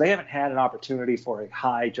 So they haven't had an opportunity for a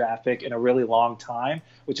high draft pick in a really long time,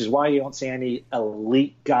 which is why you don't see any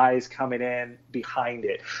elite guys coming in behind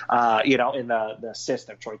it. In the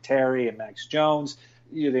system, Troy Terry and Max Jones.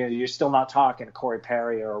 You're still not talking to Corey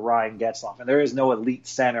Perry or Ryan Getzlaf, and there is no elite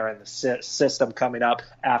center in the system coming up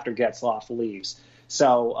after Getzlaf leaves.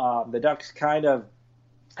 So the Ducks kind of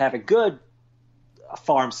have a good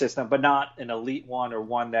farm system, but not an elite one or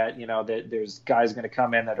one that that there's guys going to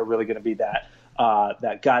come in that are really going to be that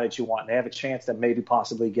guy that you want. And they have a chance to maybe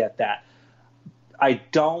possibly get that. I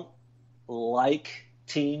don't like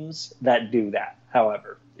teams that do that,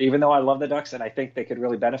 however. Even though I love the Ducks and I think they could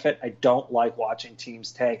really benefit, I don't like watching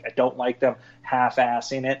teams tank. I don't like them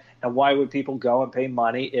half-assing it. And why would people go and pay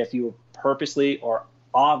money if you were purposely or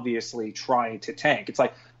obviously trying to tank? It's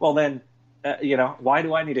like, well, then, why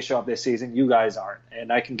do I need to show up this season? You guys aren't.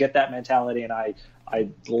 And I can get that mentality, and I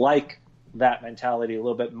like that mentality a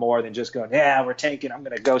little bit more than just going, yeah, we're tanking. I'm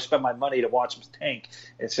going to go spend my money to watch them tank.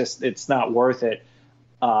 It's not worth it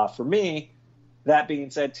for me. That being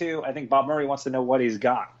said, too, I think Bob Murray wants to know what he's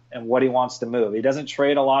got and what he wants to move. He doesn't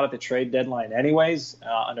trade a lot at the trade deadline anyways.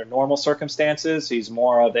 Under normal circumstances, he's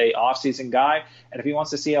more of a off-season guy. And if he wants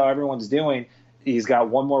to see how everyone's doing, he's got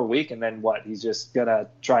one more week. And then what? He's just going to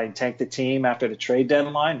try and tank the team after the trade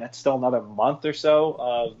deadline. That's still another month or so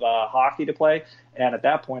of hockey to play. And at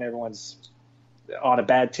that point, everyone's on a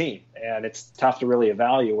bad team. And it's tough to really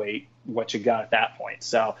evaluate what you got at that point.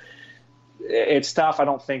 So it's tough. I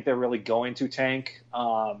don't think they're really going to tank.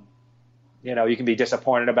 You can be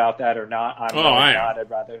disappointed about that or not. I'd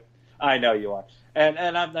rather. I know you are, and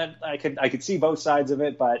I could see both sides of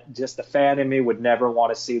it, but just the fan in me would never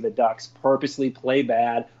want to see the Ducks purposely play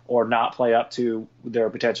bad or not play up to their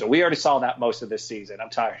potential. We already saw that most of this season. I'm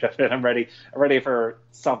tired of it. I'm ready for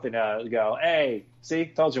something to go. Hey, see,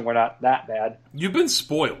 told you we're not that bad. You've been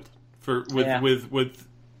spoiled with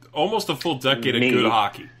almost a full decade of good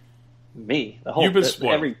hockey. You've been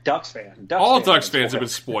spoiled. Every Ducks fan. All Ducks fans have been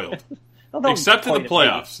spoiled. Except in the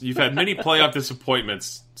playoffs. You've had many playoff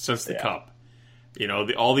disappointments since the Cup.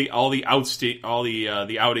 All the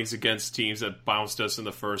outings against teams that bounced us in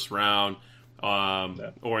the first round,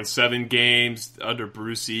 or in 7 games under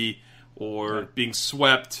Brucey, or being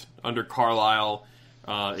swept under Carlisle,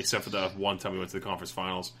 except for the one time we went to the conference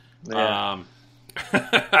finals. Yeah.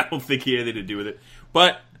 I don't think he had anything to do with it.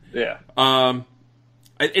 But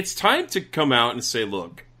it's time to come out and say,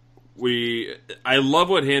 look, I love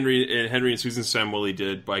what Henry and Susan Samueli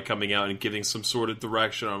did by coming out and giving some sort of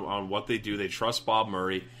direction on what they do. They trust Bob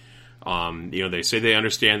Murray. They say they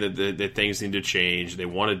understand that things need to change. They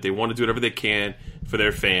want to do whatever they can for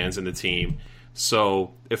their fans and the team.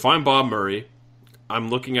 So if I'm Bob Murray, I'm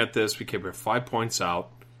looking at this. We're 5 points out.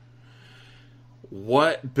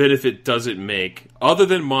 What benefit does it make, other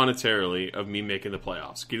than monetarily, of me making the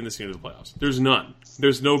playoffs, getting this team to the playoffs? There's none.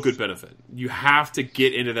 There's no good benefit. You have to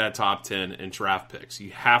get into that top 10 and draft picks.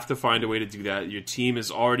 You have to find a way to do that. Your team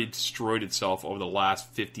has already destroyed itself over the last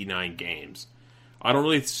 59 games. I don't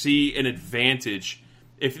really see an advantage.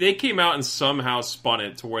 If they came out and somehow spun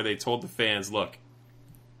it to where they told the fans, look,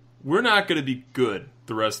 we're not going to be good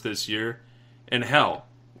the rest of this year, and hell,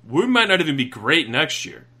 we might not even be great next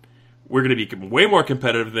year. We're going to be way more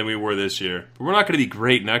competitive than we were this year, but we're not going to be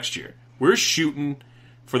great next year. We're shooting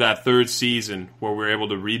for that third season where we're able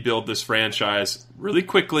to rebuild this franchise really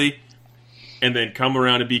quickly and then come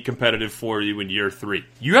around and be competitive for you in year 3.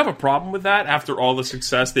 You have a problem with that after all the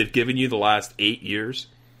success they've given you the last 8 years?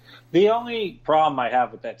 The only problem I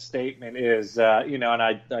have with that statement is, and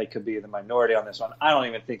I could be the minority on this one. I don't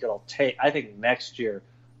even think it'll take. I think next year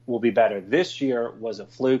will be better. This year was a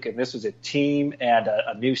fluke, and this was a team and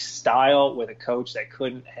a new style with a coach that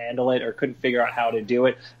couldn't handle it or couldn't figure out how to do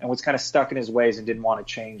it and was kind of stuck in his ways and didn't want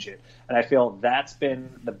to change it. And I feel that's been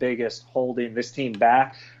the biggest holding this team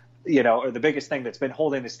back, or the biggest thing that's been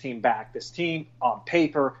holding this team back. This team on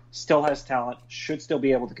paper still has talent, should still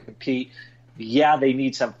be able to compete. Yeah, they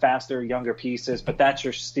need some faster, younger pieces, but that's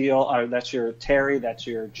your Steele, or that's your Terry, that's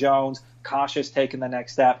your Jones. Cautious taking the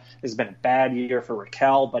next step. It's been a bad year for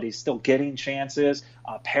Raquel, but he's still getting chances.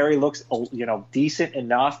 Perry looks, decent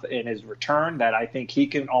enough in his return that I think he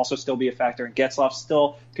can also still be a factor. And Getzlaf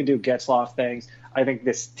still can do Getzlaf things. I think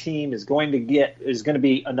this team is going to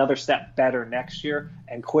be another step better next year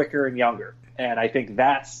and quicker and younger. And I think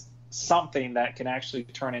that's something that can actually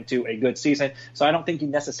turn into a good season. So I don't think you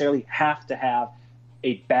necessarily have to have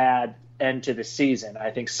a bad end to the season.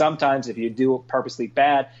 I think sometimes if you do it purposely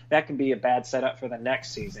bad, that can be a bad setup for the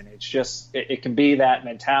next season. It's just it can be that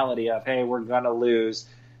mentality of, hey, we're going to lose,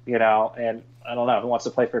 and I don't know who wants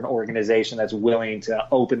to play for an organization that's willing to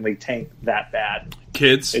openly tank that bad.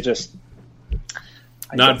 Kids. It just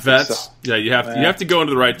not vets. So. Yeah, you have to go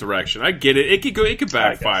into the right direction. I get it. It could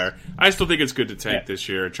backfire. I still think it's good to tank this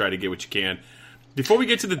year and try to get what you can. Before we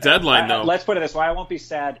get to the deadline, though, let's put it this way: I won't be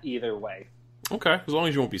sad either way. Okay, as long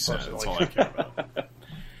as you won't be sad, that's all I care about.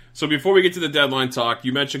 So before we get to the deadline talk,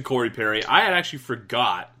 you mentioned Corey Perry. I had actually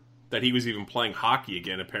forgot that he was even playing hockey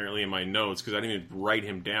again. Apparently, in my notes because I didn't even write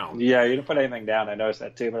him down. Yeah, you didn't put anything down. I noticed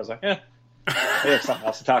that too, but I was like, we have something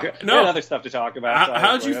else to talk about. No, we had other stuff to talk about.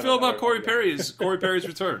 How did you feel about Corey Perry's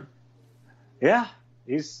return? Yeah,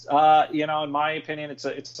 he's in my opinion, it's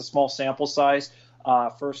a small sample size.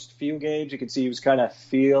 First few games, you can see he was kind of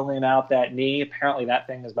feeling out that knee. Apparently, that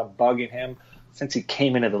thing has been bugging him since he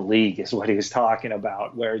came into the league, is what he was talking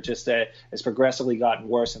about. Where just it's progressively gotten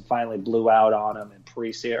worse and finally blew out on him in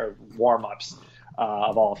pre-season or warm-ups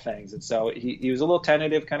of all things. And so he was a little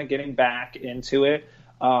tentative, kind of getting back into it.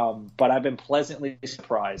 But I've been pleasantly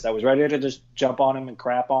surprised. I was ready to just jump on him and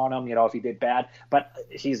crap on him, if he did bad. But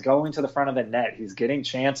he's going to the front of the net. He's getting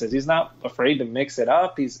chances. He's not afraid to mix it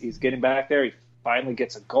up. He's getting back there. He finally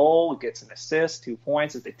gets a goal, gets an assist, 2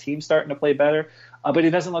 points. Is the team starting to play better? But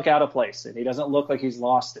he doesn't look out of place, and he doesn't look like he's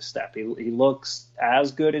lost a step. He looks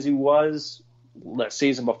as good as he was the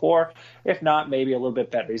season before, if not maybe a little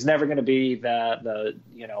bit better. He's never going to be the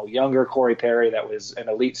younger Corey Perry that was an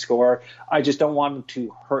elite scorer. I just don't want him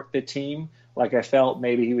to hurt the team like I felt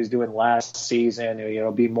maybe he was doing last season,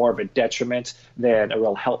 be more of a detriment than a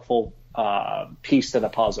real helpful piece to the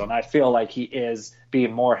puzzle. And I feel like he is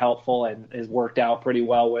being more helpful and has worked out pretty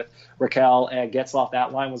well with Raquel and Getzlaf.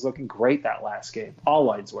 That line was looking great that last game. All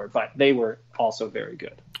lines were, but they were also very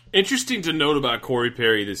good. Interesting to note about Corey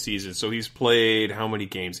Perry this season. So he's played how many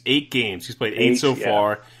games? 8 games. He's played 8 so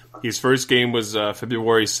far. His first game was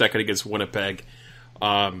February 2nd against Winnipeg.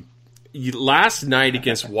 Last night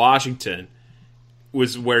against Washington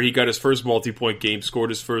was where he got his first multi-point game, scored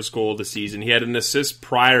his first goal of the season. He had an assist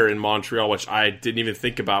prior in Montreal, which I didn't even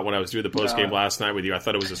think about when I was doing the post-game last night with you. I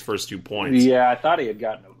thought it was his first 2 points. Yeah, I thought he had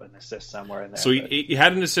gotten an assist somewhere in there. So he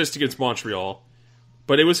had an assist against Montreal,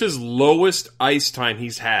 but it was his lowest ice time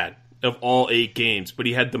he's had of all 8 games. But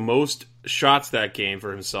he had the most shots that game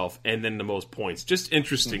for himself and then the most points. Just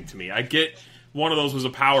interesting to me. I get one of those was a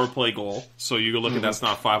power play goal, so you can look at that's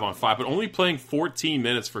not 5-on-5, but only playing 14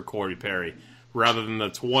 minutes for Corey Perry rather than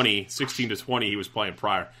the 16 to 20 he was playing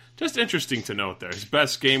prior. Just interesting to note there. His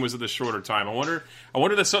best game was at the shorter time. I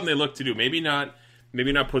wonder that's something they look to do. Maybe not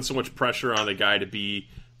put so much pressure on the guy to be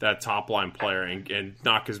that top line player and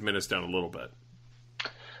knock his minutes down a little bit.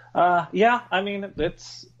 Yeah, I mean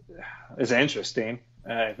it's interesting.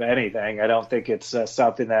 If anything, I don't think it's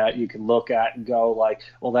something that you can look at and go like,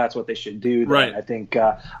 well, that's what they should do. Then. Right. I think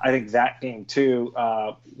that game too.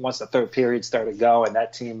 Once the third period started going,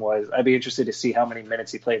 that team was. I'd be interested to see how many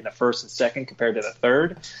minutes he played in the first and second compared to the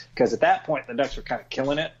third, because at that point the Ducks were kind of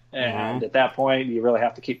killing it, and at that point you really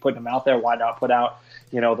have to keep putting them out there. Why not put out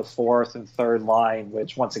the fourth and third line?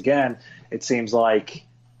 Which once again, it seems like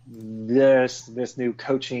this new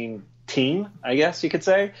coaching team, I guess you could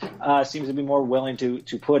say, seems to be more willing to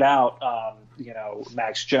put out,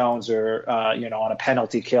 Max Jones or, on a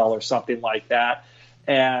penalty kill or something like that.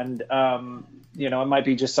 And, it might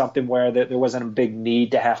be just something where there wasn't a big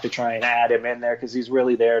need to have to try and add him in there because he's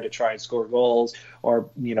really there to try and score goals or,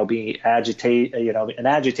 be an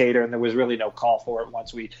agitator. And there was really no call for it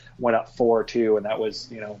once we went up 4-2, and that was,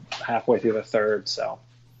 halfway through the third. So.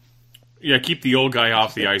 Yeah, keep the old guy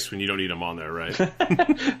off the ice when you don't need him on there, right?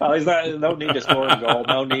 Well, he's not. No need to score a goal.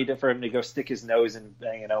 No need for him to go stick his nose in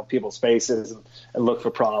people's faces and look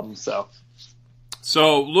for problems.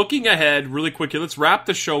 So looking ahead, really quickly, let's wrap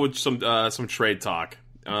the show with some trade talk.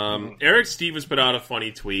 Eric Stevens put out a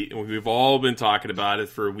funny tweet, and we've all been talking about it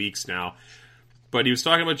for weeks now. But he was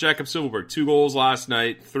talking about Jakob Silfverberg. 2 goals last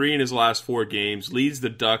night, 3 in his last 4 games, leads the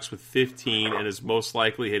Ducks with 15, and is most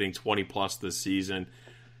likely hitting 20-plus this season.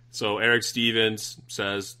 So Eric Stevens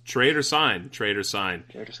says, trade or sign, trade or sign.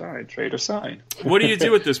 Trade or sign, trade or sign. What do you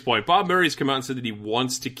do at this point? Bob Murray's come out and said that he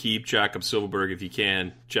wants to keep Jakob Silfverberg if he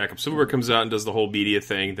can. Jakob Silfverberg comes out and does the whole media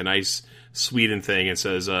thing, the nice Sweden thing, and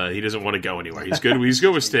says he doesn't want to go anywhere. He's good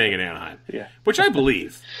with staying in Anaheim, which I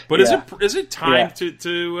believe. But is it time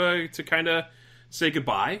to kind of say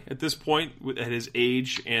goodbye at this point at his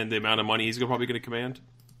age and the amount of money he's probably going to command?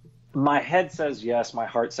 My head says yes. My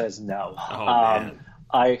heart says no. Oh, man.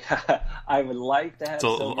 I would like to have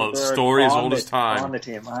a story as old as time on the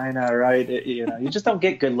team. I know, right? You just don't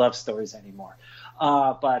get good love stories anymore.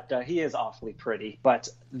 But he is awfully pretty. But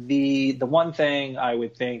the one thing I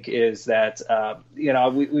would think is that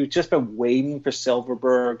we've just been waiting for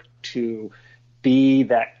Silfverberg to be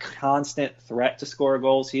that constant threat to score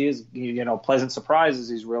goals. He is, pleasant surprises.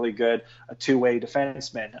 He's really good, a two-way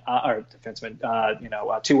defenseman,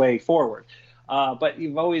 a two-way forward. But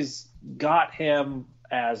you've always got him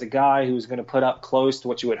as a guy who's going to put up close to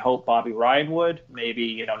what you would hope Bobby Ryan would.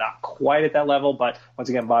 Maybe, not quite at that level, but once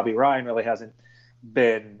again, Bobby Ryan really hasn't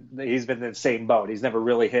he's been in the same boat. He's never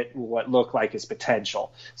really hit what looked like his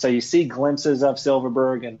potential. So you see glimpses of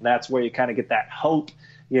Silfverberg, and that's where you kind of get that hope,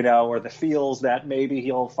 or the feels that maybe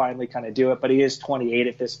he'll finally kind of do it. But he is 28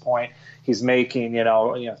 at this point. He's making,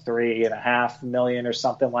 $3.5 million or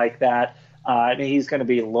something like that. And he's going to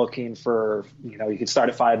be looking for, you can start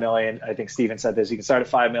at $5 million. I think Steven said this. You can start at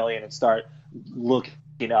 $5 million and start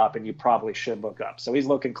looking up, and you probably should look up. So he's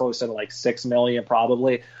looking closer to like $6 million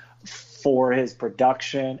probably for his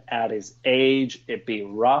production at his age. It'd be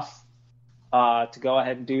rough to go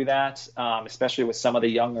ahead and do that, especially with some of the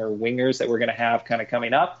younger wingers that we're going to have kind of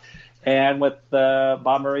coming up. And with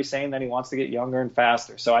Bob Murray saying that he wants to get younger and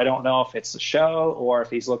faster. So I don't know if it's a show or if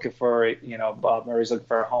he's looking for, Bob Murray's looking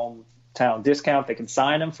for a hometown discount. They can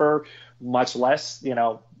sign him for much less,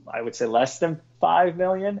 I would say less than $5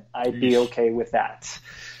 million. I'd be okay with that.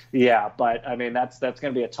 Yeah, but I mean that's going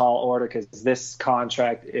to be a tall order because this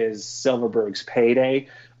contract is Silfverberg's payday.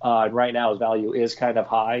 Right now his value is kind of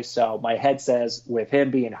high. So my head says with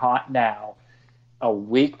him being hot now, a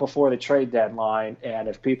week before the trade deadline, and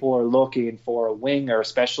if people are looking for a winger,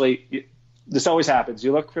 especially this always happens.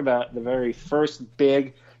 You look for the very first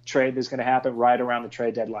big trade that's going to happen right around the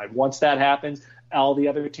trade deadline. Once that happens, all the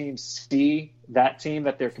other teams see that team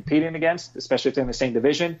that they're competing against, especially if they're in the same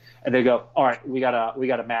division, and they go, all right, we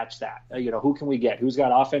gotta match that. Who can we get? Who's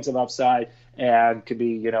got offensive upside and could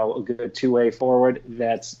be, a good two-way forward?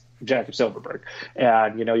 That's Jakob Silfverberg.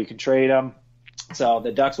 And, you can trade him. So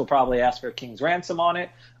the Ducks will probably ask for a king's ransom on it.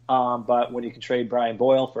 But when you can trade Brian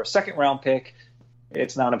Boyle for a second-round pick,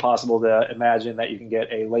 it's not impossible to imagine that you can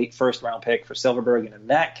get a late first-round pick for Silfverberg. And in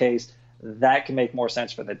that case, that can make more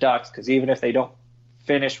sense for the Ducks because even if they don't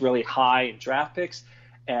finish really high in draft picks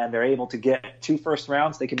and they're able to get 2 first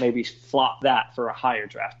rounds, they can maybe flop that for a higher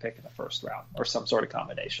draft pick in the first round or some sort of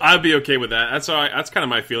combination. I'd be okay with that. That's kind of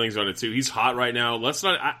my feelings on it too. He's hot right now.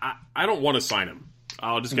 I don't want to sign him.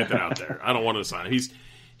 I'll just get that out there. I don't want to sign him.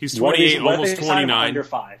 He's 28, almost 29. Under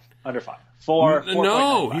five. Four.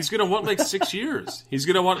 No, he's going to want like 6 years. He's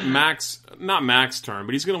going to want not max term,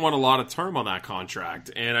 but he's going to want a lot of term on that contract.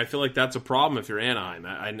 And I feel like that's a problem if you're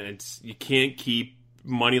Anaheim. You can't keep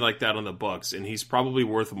money like that on the books, and he's probably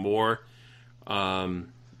worth more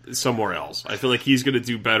somewhere else. I feel like he's going to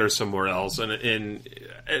do better somewhere else. And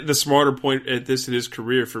the smarter point at this in his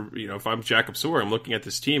career for if I'm Jakob Silfverberg, I'm looking at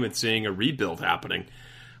this team and seeing a rebuild happening.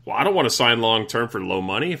 Well, I don't want to sign long term for low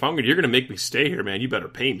money. You're going to make me stay here, man. You better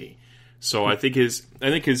pay me. So I think his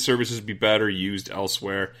services would be better used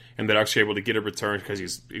elsewhere, and they're actually able to get a return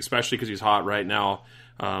especially because he's hot right now,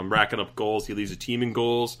 racking up goals. He leads a team in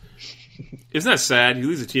goals. Isn't that sad? He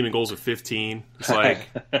leads a team in goals at 15. It's like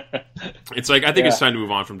I think it's time to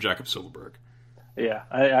move on from Jakob Silfverberg. Yeah,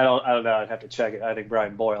 I don't know. I'd have to check it. I think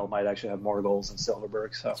Brian Boyle might actually have more goals than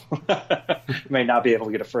Silfverberg, so may not be able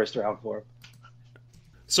to get a first round for him.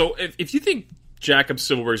 So if you think Jakob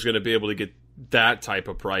Silfverberg is going to be able to get that type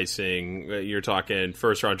of pricing, you're talking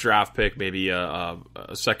first round draft pick, maybe a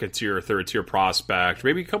second tier or third tier prospect,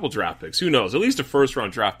 maybe a couple draft picks. Who knows? At least a first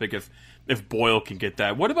round draft pick if Boyle can get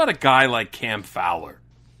that. What about a guy like Cam Fowler?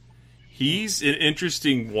 He's an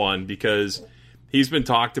interesting one because He's been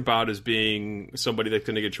talked about as being somebody that's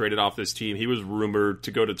going to get traded off this team. He was rumored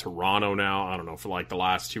to go to Toronto now, I don't know, for like the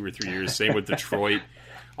last 2 or 3 years. Same with Detroit.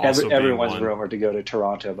 Everyone's rumored to go to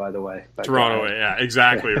Toronto, by the way. Toronto, yeah,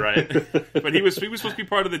 exactly, right. But he was supposed to be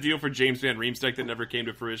part of the deal for James Van Riemsdyk that never came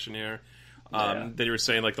to fruition here. They were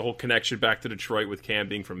saying like the whole connection back to Detroit with Cam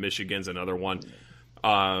being from Michigan's another one.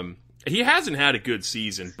 He hasn't had a good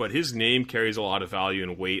season, but his name carries a lot of value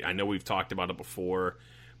and weight. I know we've talked about it before,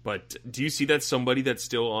 but do you see that somebody that's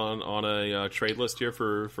still on a trade list here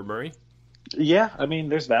for Murray? Yeah, I mean,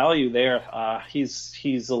 there's value there.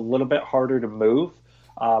 He's a little bit harder to move.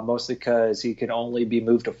 Mostly because he can only be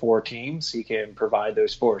moved to 4 teams. He can provide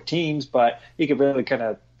those 4 teams, but he could really kind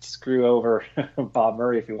of screw over Bob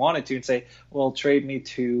Murray if he wanted to and say, well, trade me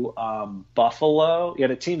to Buffalo.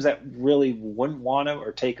 The teams that really wouldn't want him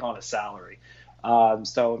or take on a salary.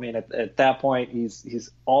 So, I mean, at that point,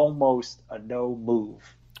 he's almost a no move.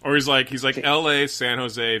 Or he's like L.A., San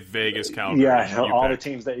Jose, Vegas, Calgary. Yeah, all the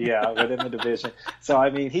teams that within the division. So I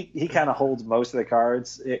mean, he kind of holds most of the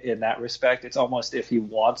cards in that respect. It's almost if he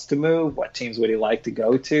wants to move, what teams would he like to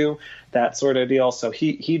go to, that sort of deal. So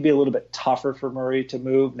he'd be a little bit tougher for Murray to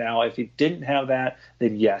move. Now, if he didn't have that,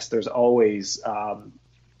 then yes, there's always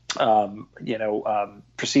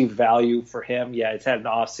perceived value for him. Yeah, it's had an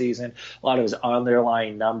off season. A lot of his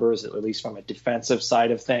underlying numbers, at least from a defensive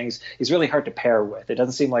side of things, is really hard to pair with. It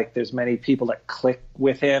doesn't seem like there's many people that click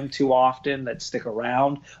with him too often that stick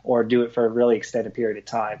around or do it for a really extended period of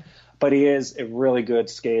time. But he is a really good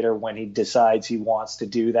skater when he decides he wants to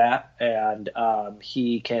do that, and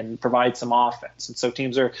he can provide some offense. And so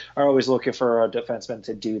teams are always looking for a defenseman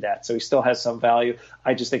to do that. So he still has some value.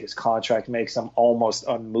 I just think his contract makes him almost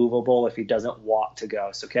unmovable if he doesn't want to go.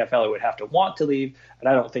 So Cam Fowler would have to want to leave, and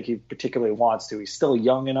I don't think he particularly wants to. He's still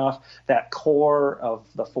young enough. That core of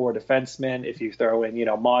the 4 defensemen, if you throw in,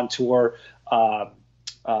 Montour,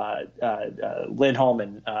 Lindholm,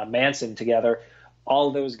 and Manson together, all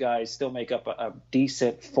of those guys still make up a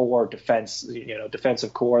decent 4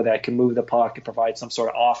 defensive core that can move the puck and provide some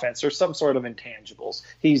sort of offense or some sort of intangibles.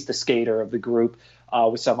 He's the skater of the group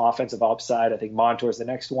with some offensive upside. I think Montour's the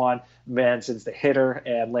next one. Manson's the hitter,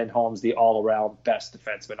 and Lindholm's the all-around best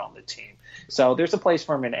defenseman on the team. So there's a place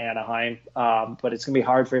for him in Anaheim, but it's going to be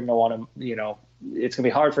hard for him to want to, it's going to be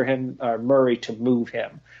hard for him, Murray, to move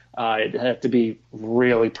him. It'd have to be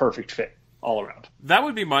really perfect fit all around. That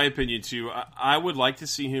would be my opinion too. I would like to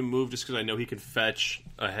see him move just because I know he can fetch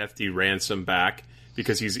a hefty ransom back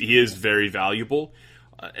because he is very valuable.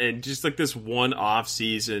 And just like this one off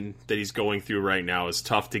season that he's going through right now is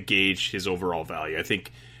tough to gauge his overall value. I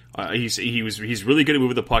think he's really good at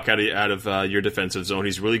moving the puck out of your defensive zone.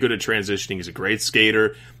 He's really good at transitioning. He's a great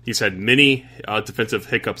skater. He's had many defensive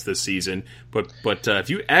hiccups this season. But if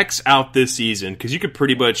you X out this season, because you could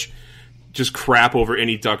pretty much just crap over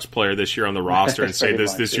any Ducks player this year on the roster and say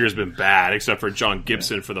this year's been bad, except for John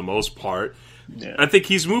Gibson for the most part. Yeah. I think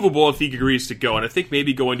he's movable if he agrees to go, and I think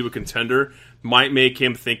maybe going to a contender might make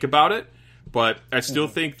him think about it, but I still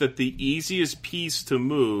think that the easiest piece to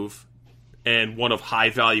move, and one of high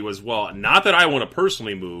value as well, not that I want to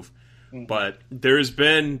personally move, but there's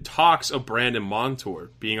been talks of Brandon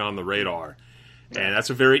Montour being on the radar. And that's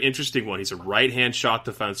a very interesting one. He's a right-hand shot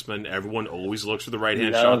defenseman. Everyone always looks for the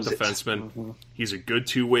right-hand shot defenseman. He's a good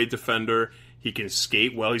two-way defender. He can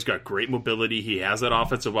skate well. He's got great mobility. He has that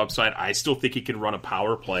offensive upside. I still think he can run a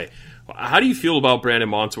power play. How do you feel about Brandon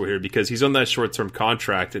Montour here? Because he's on that short-term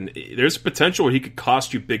contract, and there's potential where he could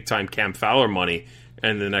cost you big-time Cam Fowler money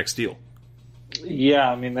in the next deal.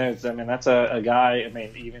 Yeah, that's a guy,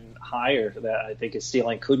 even higher, that I think his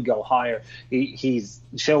ceiling could go higher. He's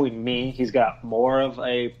showing me he's got more of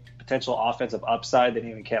a potential offensive upside than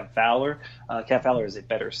even Cam Fowler. Cam Fowler is a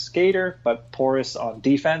better skater, but porous on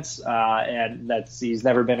defense, and he's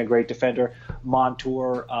never been a great defender.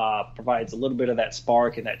 Montour provides a little bit of that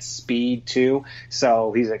spark and that speed too,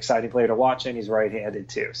 so he's an exciting player to watch, and he's right-handed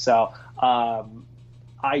too. So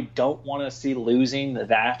I don't want to see losing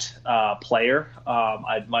that player.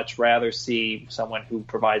 I'd much rather see someone who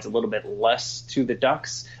provides a little bit less to the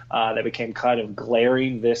Ducks. That became kind of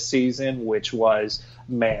glaring this season, which was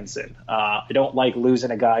Manson. I don't like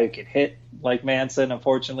losing a guy who can hit like Manson,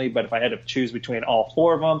 unfortunately, but if I had to choose between all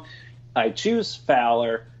 4 of them, I'd choose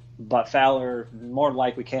Fowler. But Fowler more than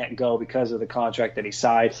likely can't go because of the contract that he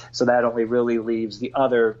signed, so that only really leaves the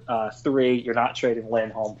other 3. You're not trading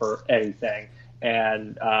Lindholm for anything.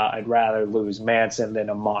 And I'd rather lose Manson than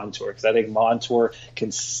a Montour, because I think Montour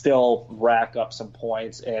can still rack up some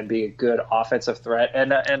points and be a good offensive threat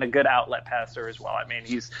and a good outlet passer as well.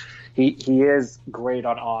 He is great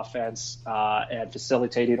on offense and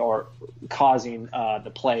facilitating or causing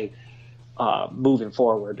the play moving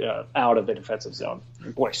forward out of the defensive zone.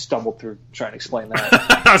 Boy, I stumbled through trying to explain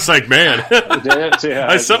that. I was like, man. Yeah,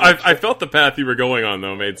 I felt the path you were going on,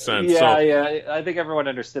 though, made sense. Yeah. I think everyone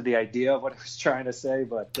understood the idea of what I was trying to say.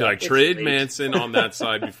 But trade Manson on that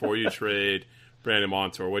side before you trade Brandon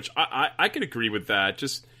Montour, which I could agree with that.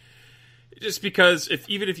 Just because if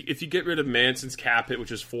you get rid of Manson's cap hit,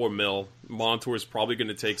 which is $4 million, Montour is probably going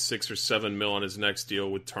to take $6 or $7 million on his next deal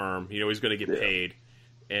with term. He's going to get paid.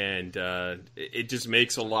 And it just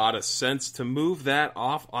makes a lot of sense to move that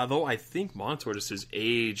off. Although I think Montour, just his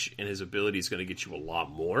age and his ability, is going to get you a lot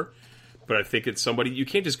more. But I think it's somebody you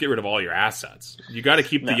can't just get rid of all your assets. You got to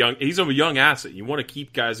keep the young. He's a young asset. You want to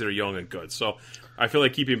keep guys that are young and good. So I feel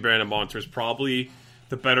like keeping Brandon Montour is probably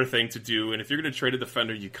the better thing to do. And if you're going to trade a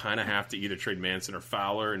defender, you kind of have to either trade Manson or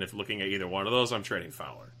Fowler. And if looking at either one of those, I'm trading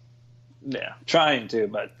Fowler. Yeah, trying to,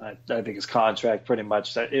 but I think his contract pretty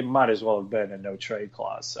much, it might as well have been a no trade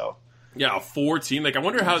clause. So yeah, a 4-team. Like, I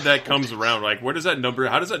wonder how that comes around. Like, where does that number?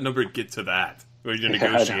 How does that number get to that? Your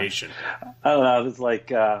negotiation. I don't know. It's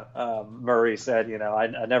like Murray said.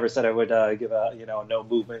 I never said I would give a no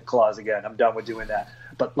movement clause again. I'm done with doing that.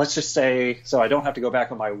 But let's just say, so I don't have to go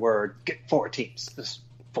back on my word. Get 4 teams. Just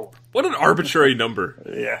 4. What an arbitrary number.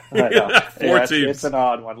 Yeah, I know. 4 teams. It's an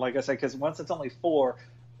odd one. Like I said, because once it's only 4.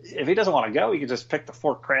 If he doesn't want to go, he can just pick the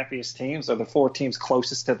 4 crappiest teams or the 4 teams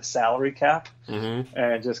closest to the salary cap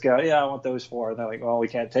and just go, I want those 4. And they're like, well, we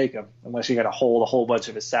can't take them unless you're going to hold a whole bunch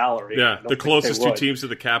of his salary. Yeah, the closest 2 teams to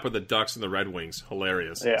the cap are the Ducks and the Red Wings.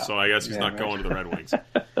 Hilarious. Yeah. So I guess he's not going to the Red Wings.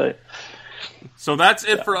 So that's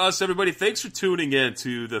it for us, everybody. Thanks for tuning in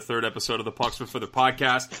to the 3rd episode of the Pucks for the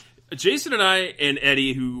podcast. Jason and I and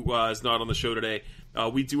Eddie, who is not on the show today,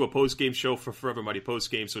 we do a post-game show for Forever Mighty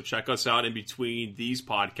Post-Game, so check us out in between these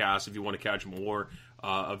podcasts if you want to catch more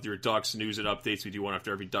of your Ducks news and updates. We do one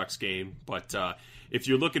after every Ducks game. But if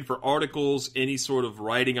you're looking for articles, any sort of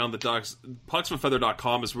writing on the Ducks,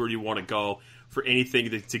 puckswithfeather.com is where you want to go for anything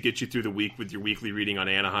to get you through the week with your weekly reading on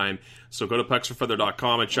Anaheim. So go to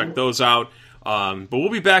puckswithfeather.com and check those out. But we'll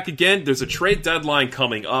be back again. There's a trade deadline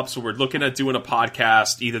coming up, so we're looking at doing a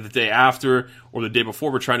podcast either the day after or the day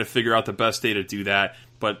before. We're trying to figure out the best day to do that.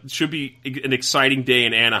 But it should be an exciting day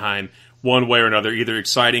in Anaheim one way or another. Either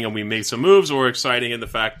exciting and we make some moves, or exciting in the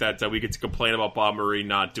fact that we get to complain about Bob Murray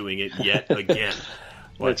not doing it yet again.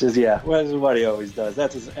 Which is what he always does.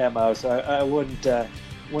 That's his MO, so I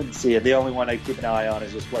wouldn't see it. The only one I keep an eye on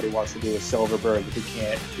is just what he wants to do with Silverberg.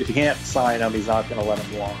 If he can't sign him, he's not going to let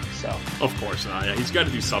him walk. So of course not. Yeah, he's got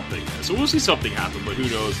to do something. So we'll see something happen, but who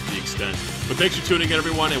knows the extent. But thanks for tuning in,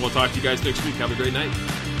 everyone, and we'll talk to you guys next week. Have a great night.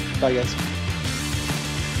 Bye, guys.